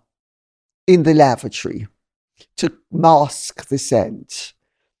Diorissima in the lavatory to mask the scent.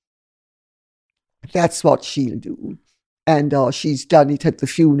 That's what she'll do. And she's done it at the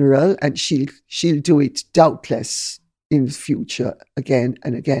funeral, and she'll do it doubtless in the future again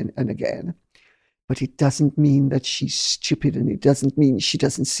and again and again. But it doesn't mean that she's stupid, and it doesn't mean she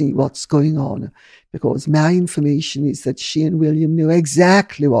doesn't see what's going on, because my information is that she and William knew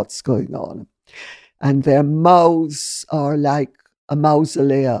exactly what's going on. And their mouths are like a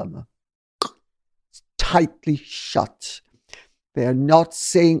mausoleum, tightly shut. They're not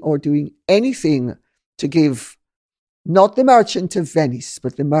saying or doing anything to give not the Merchant of Venice,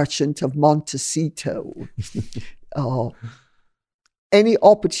 but the Merchant of Montecito any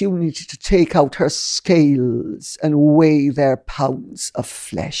opportunity to take out her scales and weigh their pounds of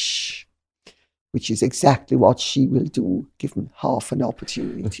flesh, which is exactly what she will do, given half an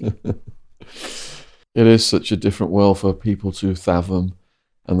opportunity. It is such a different world for people to fathom,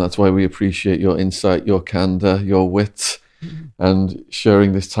 and that's why we appreciate your insight, your candour, your wit, and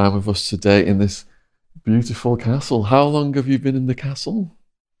sharing this time with us today in this beautiful castle. How long have you been in the castle?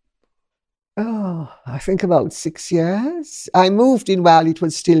 Oh, I think about 6 years. I moved in while it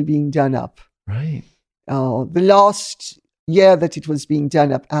was still being done up. Right. The last year that it was being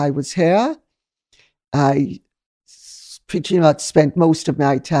done up, I was here. I pretty much spent most of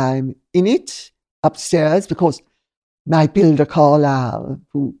my time in it, upstairs, because my builder, Carlisle,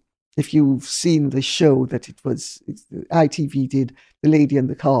 who, if you've seen the show that ITV did, The Lady and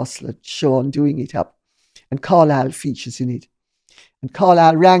the Castle, at Sean doing it up, and Carlisle features in it. And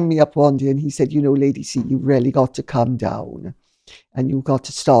Carlisle rang me up one day and he said, Lady C, you've really got to come down and you've got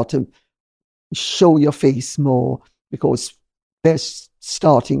to start to show your face more, because they're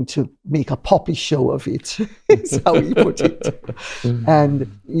starting to make a poppy show of it, is how he put it.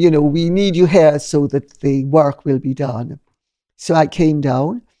 And, we need you here so that the work will be done. So I came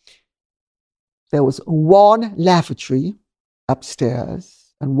down. There was one lavatory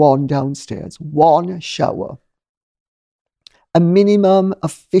upstairs and one downstairs, one shower. A minimum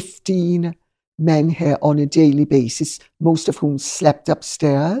of 15 men here on a daily basis, most of whom slept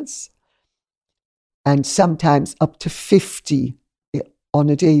upstairs, and sometimes up to 50 on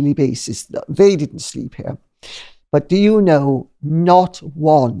a daily basis. They didn't sleep here. But do you know, not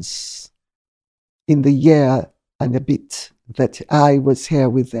once in the year and a bit that I was here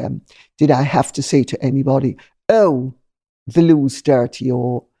with them did I have to say to anybody, oh, the loo's dirty,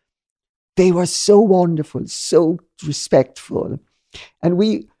 or they were so wonderful, so respectful. And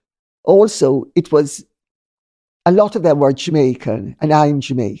it was, a lot of them were Jamaican, and I'm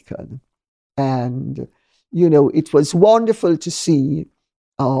Jamaican. And, it was wonderful to see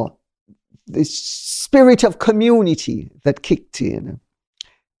the spirit of community that kicked in.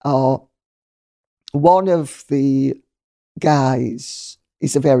 One of the guys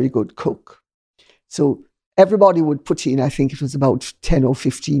is a very good cook. So everybody would put in, I think it was about 10 or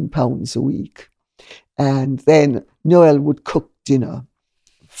 15 pounds a week. And then Noel would cook dinner,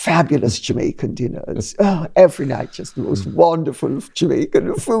 fabulous Jamaican dinners. Every night, just the most wonderful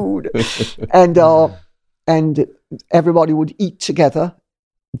Jamaican food. And everybody would eat together.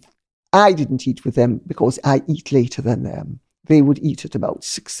 I didn't eat with them because I eat later than them. They would eat at about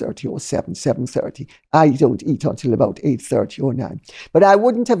 6:30 or 7:30. I don't eat until about 8:30 or 9. But I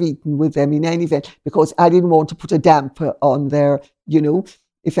wouldn't have eaten with them in any event because I didn't want to put a damper on their,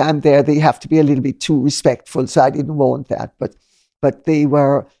 if I'm there, they have to be a little bit too respectful. So I didn't want that. But they'd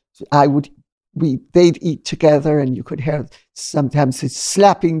eat together, and you could hear sometimes the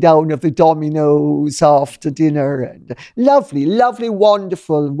slapping down of the dominoes after dinner, and lovely, lovely,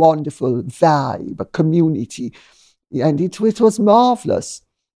 wonderful, wonderful vibe, a community. And it was marvelous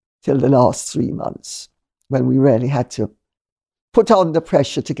till the last 3 months when we really had to put on the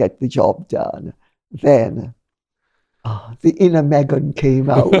pressure to get the job done. Then the inner Megan came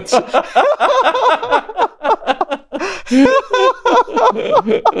out.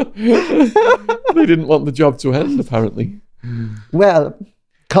 They didn't want the job to end, apparently. Well,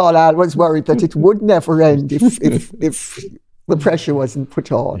 Carlisle was worried that it would never end if the pressure wasn't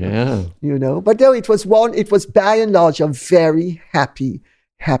put on. Yeah. But no, it was by and large a very happy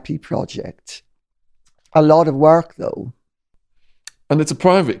project. A lot of work, though. And it's a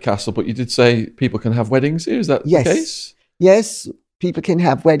private castle, but you did say people can have weddings here. Is that the case? Yes, people can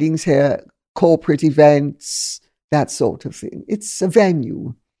have weddings here, corporate events, that sort of thing. It's a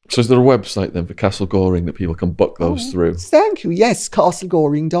venue. So is there a website then for Castle Goring that people can book those through? Thank you. Yes,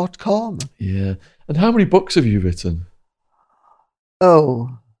 castlegoring.com. Yeah. And how many books have you written?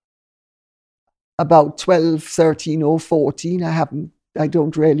 Oh, about 12, 13 or 14. I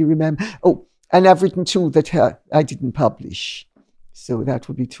don't really remember. Oh, and I've written 2 that I didn't publish. So that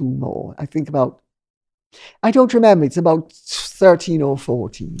would be 2 more. I think I don't remember. It's about 13 or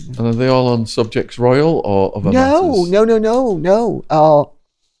 14. And are they all on subjects royal or other No, matters? no.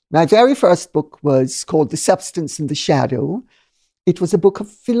 My very first book was called The Substance and the Shadow. It was a book of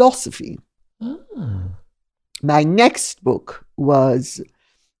philosophy. Ah. My next book was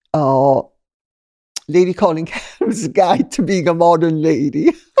Lady Colin Campbell's Guide to Being a Modern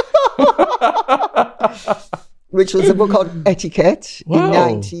Lady, which was a book on etiquette,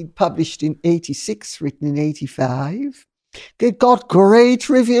 Wow. published in 86, written in 85. It got great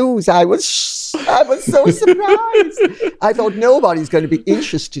reviews. I was so surprised. I thought nobody's going to be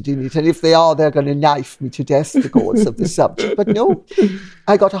interested in it, and if they are, they're going to knife me to death because of the subject. But no,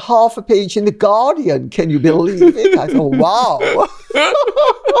 I got a half a page in The Guardian. Can you believe it? I thought, wow.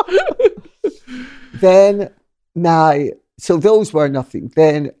 So those were nothing.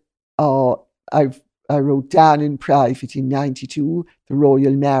 Then I wrote Down in Private in 92, The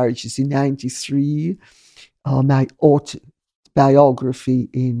Royal Marriages in 93, my autobiography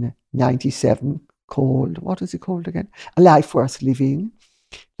in 97 called, what is it called again? A Life Worth Living.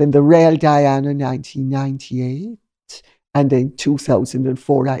 Then The Real Diana 1998. And then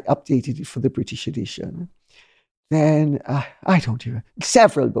 2004, I updated it for the British edition. Then, I don't know,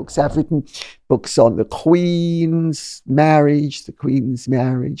 several books. I've written books on the Queen's marriage,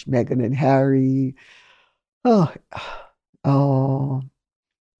 Meghan and Harry.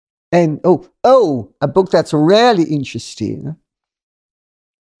 And a book that's really interesting,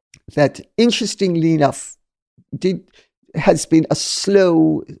 that interestingly enough has been a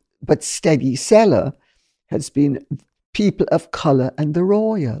slow but steady seller, has been People of Colour and the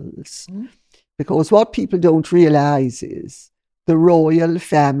Royals. Mm. Because what people don't realize is the royal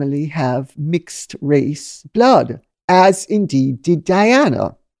family have mixed race blood, as indeed did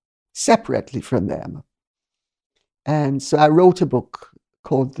Diana, separately from them. And so I wrote a book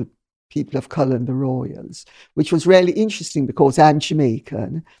called The People of Colour and the Royals, which was really interesting because I'm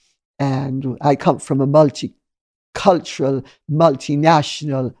Jamaican and I come from a multicultural,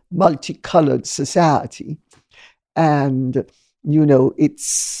 multinational, multicolored society. And, you know,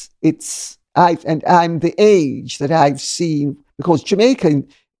 I'm the age that I've seen, because Jamaica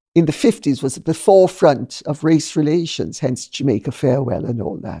in the 50s was at the forefront of race relations, hence Jamaica Farewell and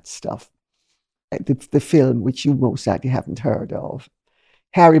all that stuff. The film, which you most likely haven't heard of.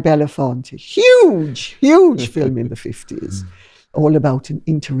 Harry Belafonte, huge film in the 50s, all about an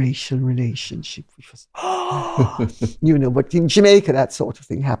interracial relationship, which was, you know, but in Jamaica, that sort of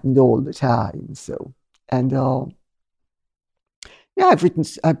thing happened all the time. So, and yeah, I've written,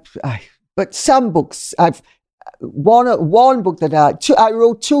 but some books, one book that I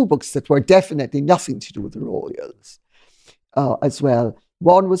wrote two books that were definitely nothing to do with the royals as well.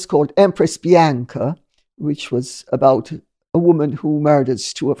 One was called Empress Bianca, which was about a woman who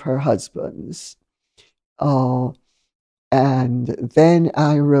murders two of her husbands. And then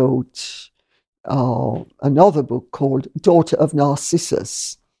I wrote another book called Daughter of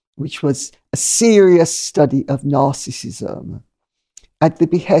Narcissus, which was a serious study of narcissism at the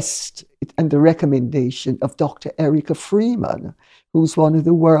behest and the recommendation of Dr. Erica Freeman, who's one of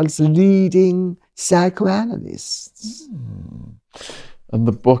the world's leading psychoanalysts. And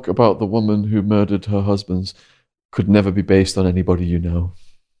the book about the woman who murdered her husbands could never be based on anybody you know.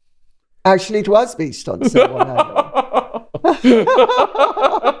 Actually, it was based on someone I know.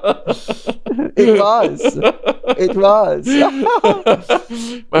 It was.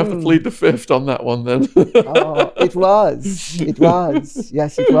 I have to plead the fifth on that one then. It was.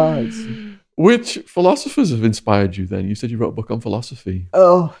 Yes, it was. Which philosophers have inspired you then? You said you wrote a book on philosophy.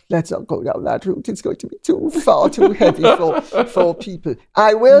 Oh, let's not go down that route. It's going to be far too heavy for people.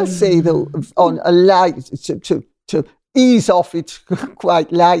 I will say, though, on a light, to ease off it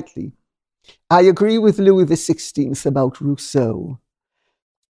quite lightly, I agree with Louis XVI about Rousseau.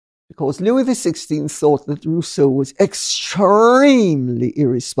 Because Louis XVI thought that Rousseau was extremely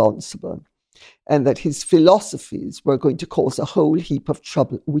irresponsible and that his philosophies were going to cause a whole heap of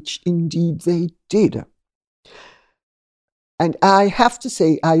trouble, which indeed they did. And I have to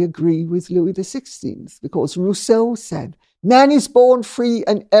say I agree with Louis XVI, because Rousseau said, man is born free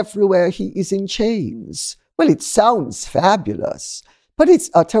and everywhere he is in chains. Well, it sounds fabulous, but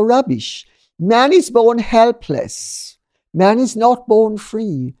it's utter rubbish. Man is born helpless. Man is not born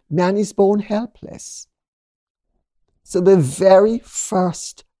free. Man is born helpless. So the very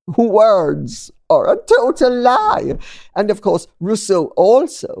first words are a total lie. And of course, Rousseau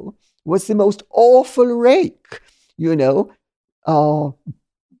also was the most awful rake, you know,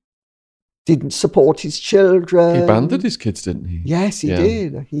 didn't support his children. He abandoned his kids, didn't he? Yes, he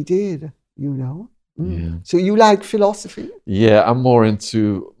did. He did, you know. Yeah. So you like philosophy? Yeah, I'm more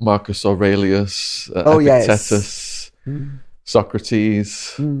into Marcus Aurelius, Epictetus.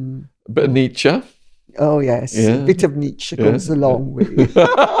 Socrates, Mm. a bit of Nietzsche. Oh, yes. Yeah. A bit of Nietzsche goes a long way.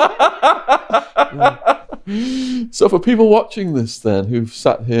 So for people watching this then, who've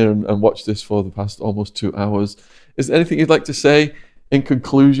sat here and watched this for the past almost 2 hours, is there anything you'd like to say in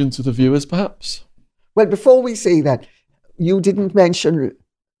conclusion to the viewers, perhaps? Well, before we say that, you didn't mention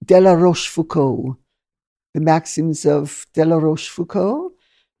de la Rochefoucauld, the maxims of de la Rochefoucauld.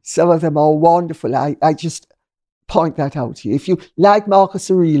 Some of them are wonderful. I just point that out to you. If you like Marcus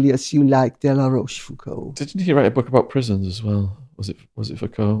Aurelius, you like de la Rochefoucauld. Didn't he write a book about prisons as well? Was it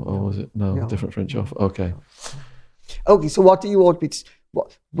Foucault or was it no. Different French author? Okay. Okay, so what do you want me to,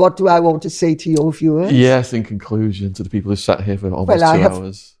 what do I want to say to your viewers? Yes, in conclusion, to the people who sat here for almost 2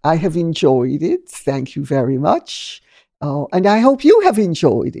 hours. I have enjoyed it. Thank you very much. And I hope you have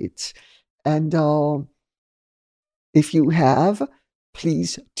enjoyed it. And if you have,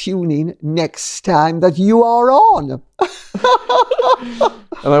 please tune in next time that you are on.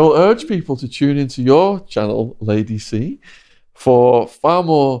 And I will urge people to tune into your channel, Lady C, for far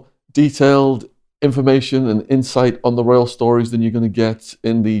more detailed information and insight on the royal stories than you're going to get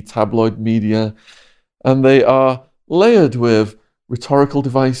in the tabloid media. And they are layered with rhetorical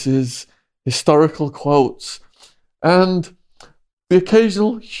devices, historical quotes, and the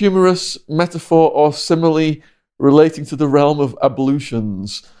occasional humorous metaphor or simile relating to the realm of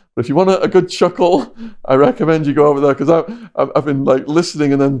ablutions. But if you want a good chuckle, I recommend you go over there, because I've been like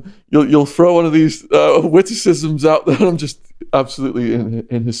listening, and then you'll throw one of these witticisms out there, and I'm just absolutely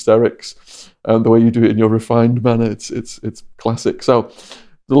in hysterics. And the way you do it in your refined manner, it's classic. So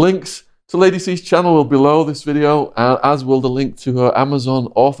the links to Lady C's channel will be below this video, as will the link to her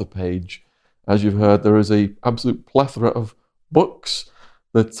Amazon author page. As you've heard, there is a absolute plethora of books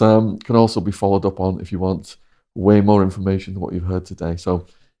that can also be followed up on if you want way more information than what you've heard today. So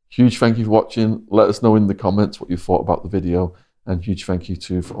huge thank you for watching. Let us know in the comments what you thought about the video, and huge thank you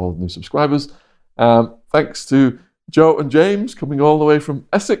too for all the new subscribers. Thanks to Joe and James coming all the way from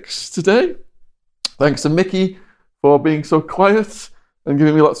Essex today. Thanks to Mickey for being so quiet and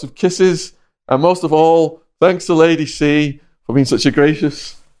giving me lots of kisses. And most of all, thanks to Lady C for being such a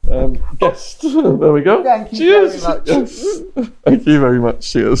gracious guest. There we go. Thank you Cheers. very much. Yes. Thank you very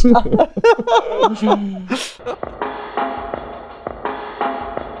much. Cheers.